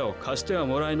に力を貸しては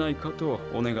もらえないかと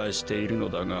お願いしているの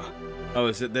だが。Oh,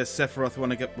 is it this Sephiroth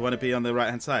wanna be on the right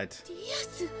hand side? ディア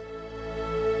ス。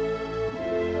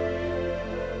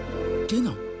レ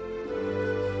ナ。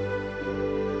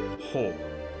ほ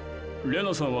う。レ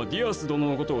ナさんはディアス殿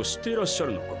のことを知っていらっしゃ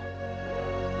るのか？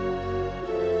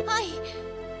はい、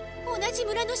同じ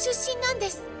村の出身なんで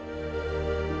す。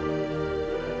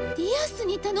ディアス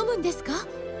に頼むんですか？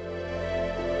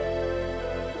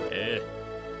え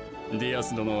え、ディア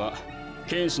ス殿は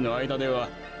剣士の間では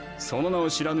その名を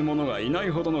知らぬ者がいな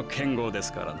いほどの剣豪で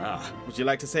すからな。Would you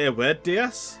like to say a word,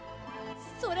 Diaz?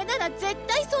 それなら絶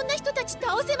対そんな人たち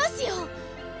倒せますよ。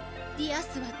ディア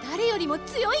スは誰よりも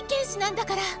強い剣士なんだ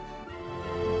から。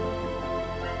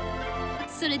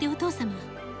それでお父様、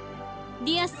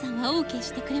ディアスさんは OK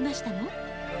してくれましたの？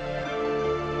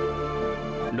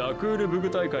ラクール武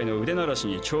具大会の腕慣らし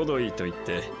にちょうどいいと言っ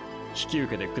て引き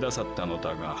受けてくださったの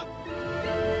だが。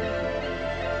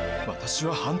私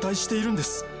は反対しているんで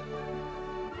す。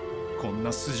こん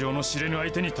な素性の知れぬ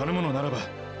相手に頼むのならば、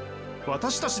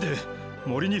私たちで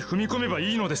森に踏み込めば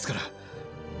いいのですから。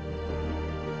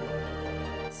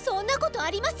そんなことあ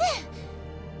りません。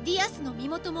ディアスの身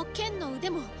元も剣の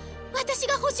腕も私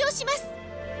が保証します。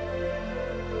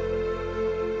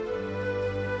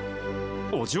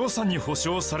お嬢さんに保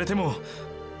証されても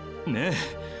ね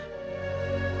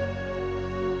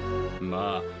え。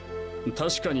まあ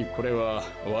確かにこれは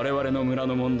我々の村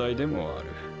の問題でもある。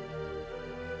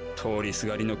通りす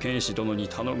がりの剣士殿に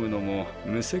頼むのも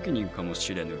無責任かも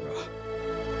しれぬが。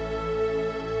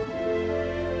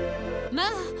ま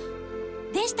あ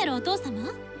でしたらお父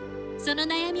様、その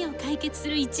悩みを解決す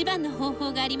る一番の方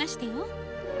法がありましてよ。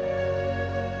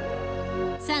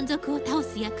山賊を倒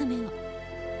す役目を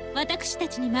私た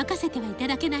ちに任せてはいた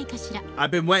だけないかしら。 I've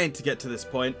been waiting to get to this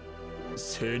point.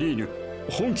 セリーヌ、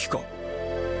本気か？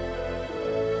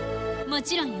も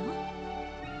ちろんよ。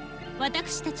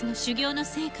私たちの修行の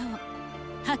成果を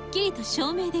はっきりと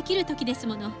証明できる時です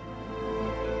もの。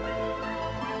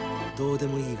どうで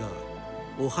もいいが、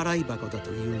お払い箱だと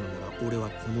いうのなら俺は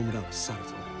この村を去る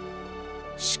ぞ。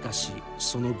しかし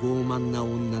その傲慢な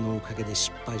女のおかげで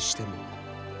失敗しても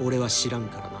俺は知らん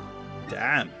か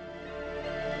らDamn.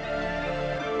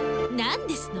 な。何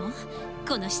ですの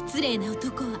この失礼な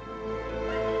男は。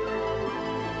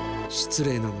失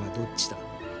礼なのはどっちだ。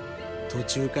途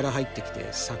中から入ってき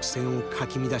て作戦をか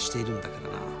き乱しているんだから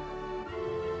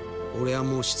な。俺は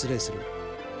もう失礼する。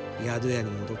宿屋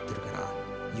に戻ってるから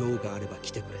用があれば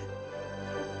来てくれ。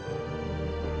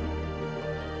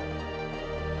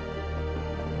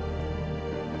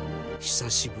久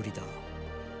しぶりだ。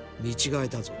見違え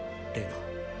たぞレ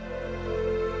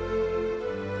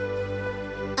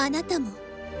ナ。あなたも。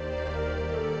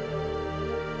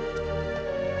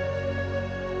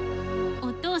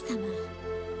お父様、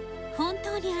本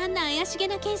当にあんな怪しげ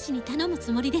な剣士に頼む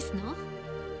つもりですの？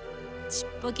ちっ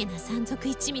ぽけな山賊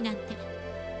一味なんて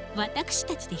私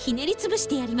たちでひねりつぶし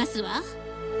てやりますわ。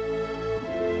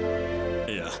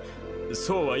いや、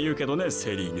そうは言うけどね、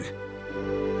セリーヌ。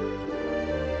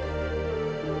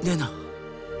レナ。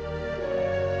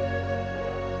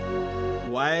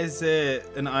Why is it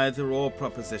an either-or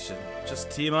proposition? Just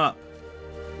team up.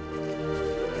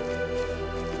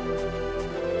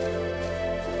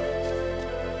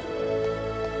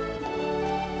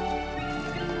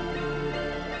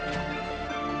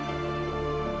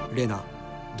 レナ、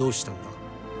どうしたんだ？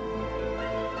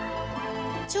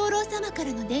長老様か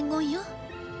らの伝言よ。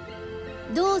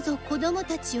どうぞ子供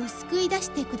たちを救い出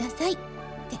してくださいって。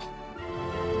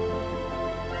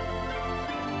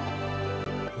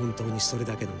本当にそれ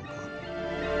だけなのか？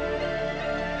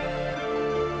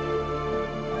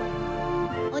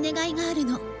お願いがある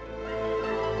の。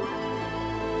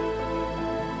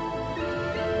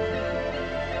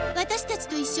私たち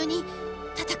と一緒に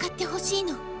戦ってほしい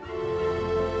の。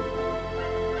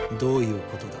どういう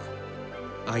ことだ？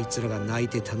あいつらが泣い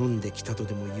て頼んできたと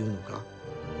でも言うのか？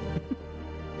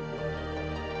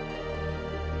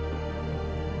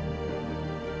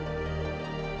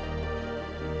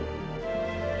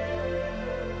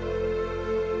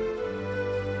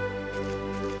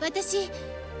私、デ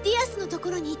ィアスのとこ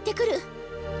ろに行ってくる。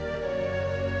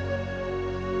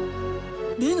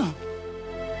レナ。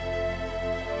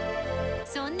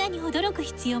そんなに驚く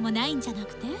必要もないんじゃな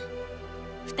くて、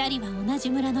二人は同じ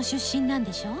村の出身なん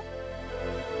でしょ？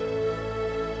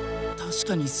確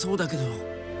かにそうだけど。も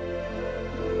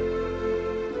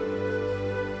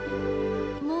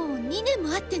う2年も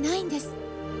会ってないんです。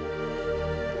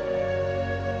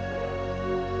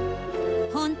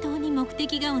本当に目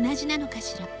的が同じなのか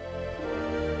しら？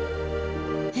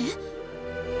え？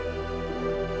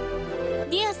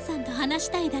ディアスさんと話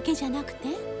したいだけじゃなくて？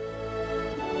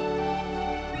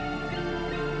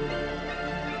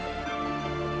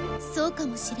そうか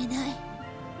もしれない。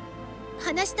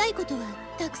話したいことは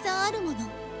たくさんあるもの。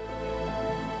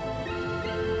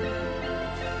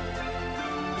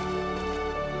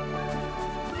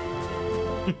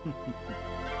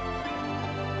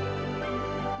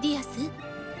ディアス、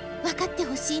分かって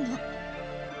ほしいの。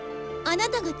あな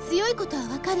たが強いことは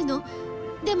分かるの。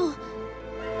でも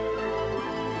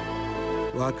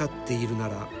分かっているな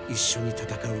ら一緒に戦う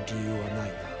理由はな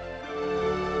いな。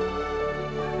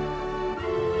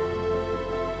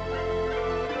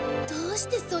どうし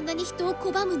てそんなに人を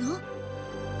拒むの？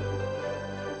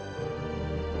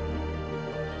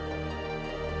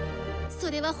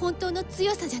それは本当の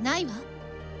強さじゃないわ。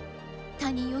他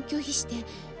人を拒否して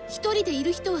一人でい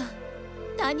る人は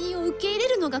他人を受け入れ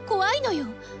るのが怖いのよ。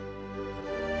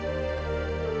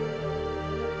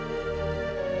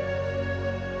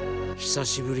久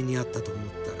しぶりに会ったと思っ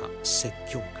たら説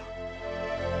教か。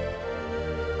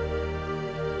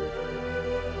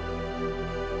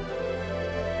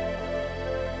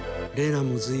レナ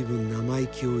も随分生意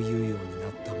気を言うようになっ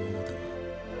たものだな。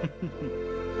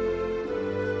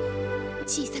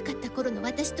小さかった頃の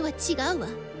私とは違うわ。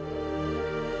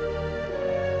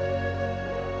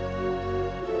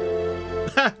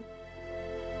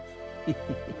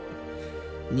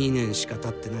2年しか経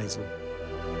ってないぞ。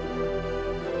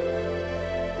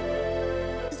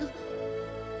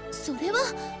それは。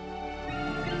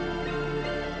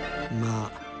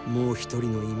まあもう一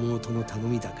人の妹の頼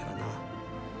みだからな。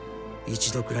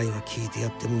一度くらいは聞いてや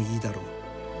ってもいいだろう。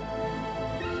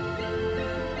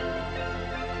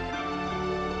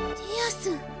ディア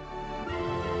ス。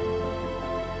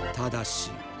ただ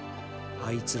し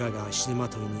あいつらが足手ま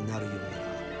といになるようなら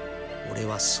俺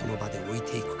はその場で置い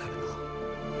ていくからな。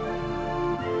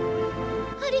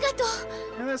ありがとう。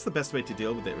 Yeah, that's the best way to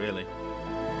deal with it, really.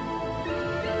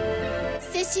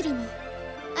 セシルも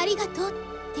ありがとうっ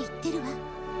て言ってるわ。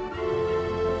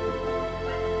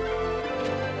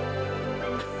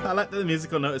I like that the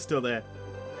musical note is still there.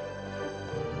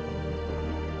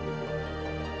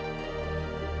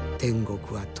 天国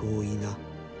は遠いな。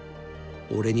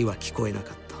俺には聞こえな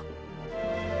かった。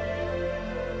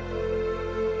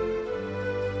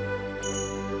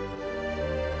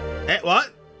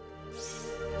What?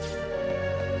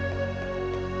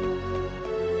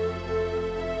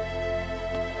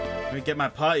 Let me get my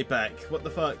party back. What the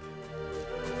fuck?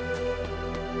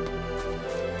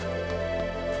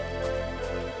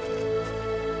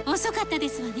 遅かったで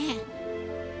すわね。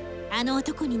あの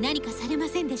男に何かされま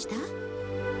せんでした？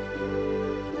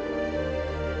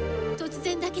突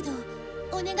然だけど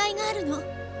お願いがあるの。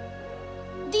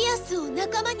ディアスを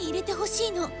仲間に入れてほし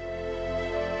いの。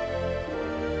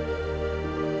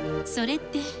それっ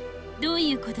てどう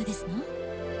いうことですの？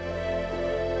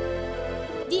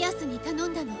ディアスに頼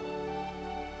んだの。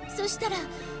そしたら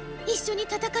一緒に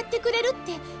戦ってくれるっ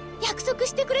て約束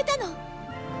してくれたの。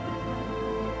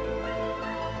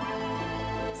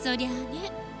そりゃあ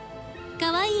ね、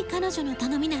可愛い彼女の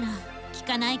頼みなら聞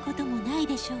かないこともない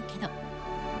でしょうけど。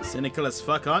 Cynical as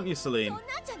fuck, aren't you, Celine? そんな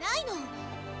んじゃないの。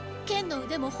剣の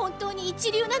腕も本当に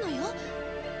一流なのよ。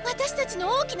私たち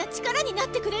の大きな力になっ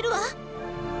てくれるわ。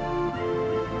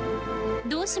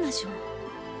どうしましょう、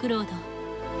クロード。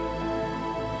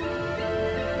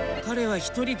彼は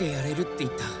一人でやれるって言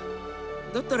った。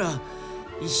だったら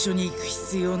一緒に行く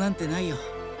必要なんてないよ。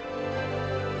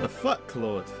 The fuck,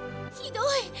 Claude? ひどい。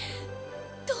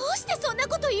どうしてそんな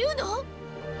こと言うの？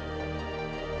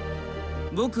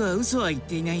僕は嘘は言っ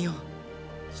ていないよ。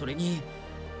それに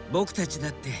僕たちだ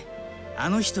ってあ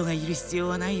の人がいる必要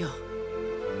はないよ。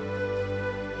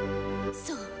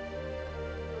そう。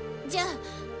じゃあ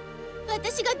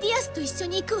私がディアスと一緒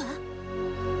に行くわ。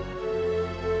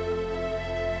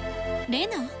レ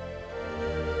ナ？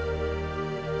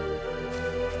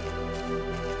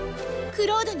ク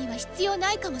ロードには必要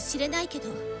ないかもしれないけど、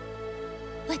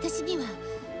私には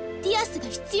ディアスが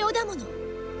必要だもの。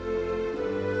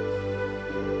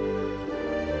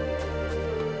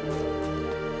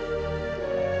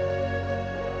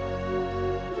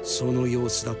その様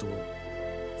子だと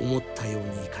思ったよう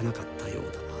にいかなかったよう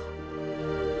だな。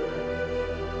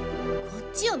こっ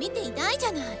ちを見ていないじ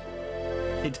ゃない。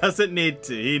He doesn't need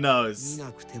to, he knows. 見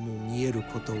なくても見える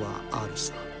ことはある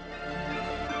さ。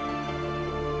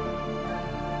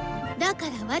だか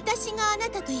ら私があな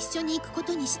たと一緒に行くこ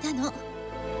とにしたの。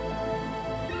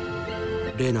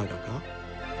レナがか？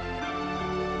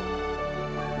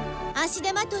足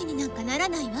手まといになんかなら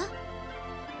ないわ。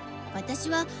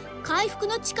私は回復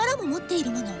の力も持ってい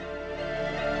るもの。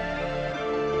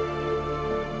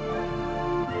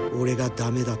俺がダ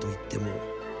メだと言っても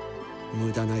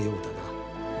無駄なようだな。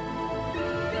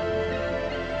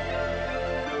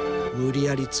無理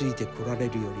やりついてこられる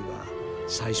よりは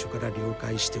最初から了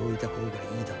解しておいた方がいい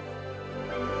だろ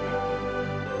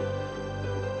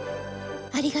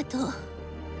う。ありがとう。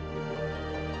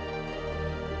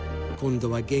今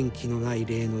度は元気のない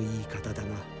例の言い方だ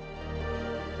な。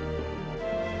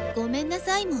ごめんな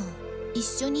さいも一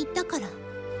緒に行ったから。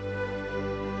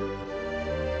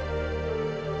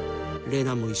レ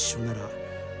ナも一緒なら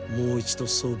もう一度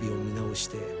装備を見直し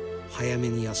て早め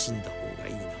に休んだ方が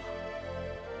いいな。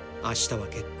明日は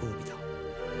結構日だ。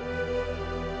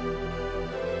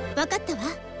分かったわ。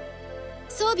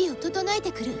装備を整え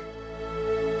てくる。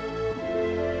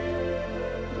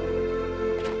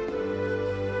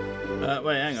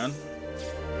Wait, hang on.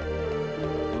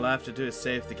 All I have to do is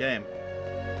save the game.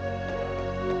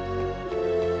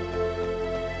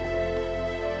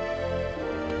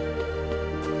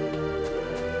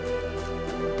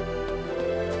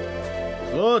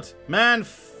 Lord, man,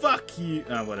 fuck you.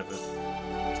 Oh, whatever.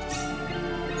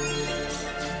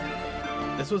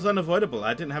 This was unavoidable.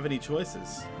 I didn't have any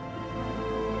choices.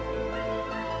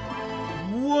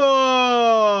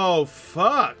 Whoa,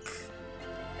 fuck.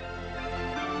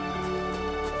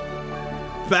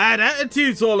 Bad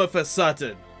attitudes all of a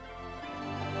sudden.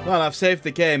 Well, I've saved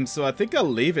the game, so I think I'll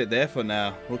leave it there for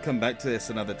now. We'll come back to this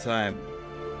another time.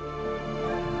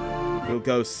 We'll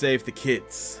go save the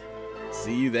kids.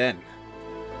 See you then.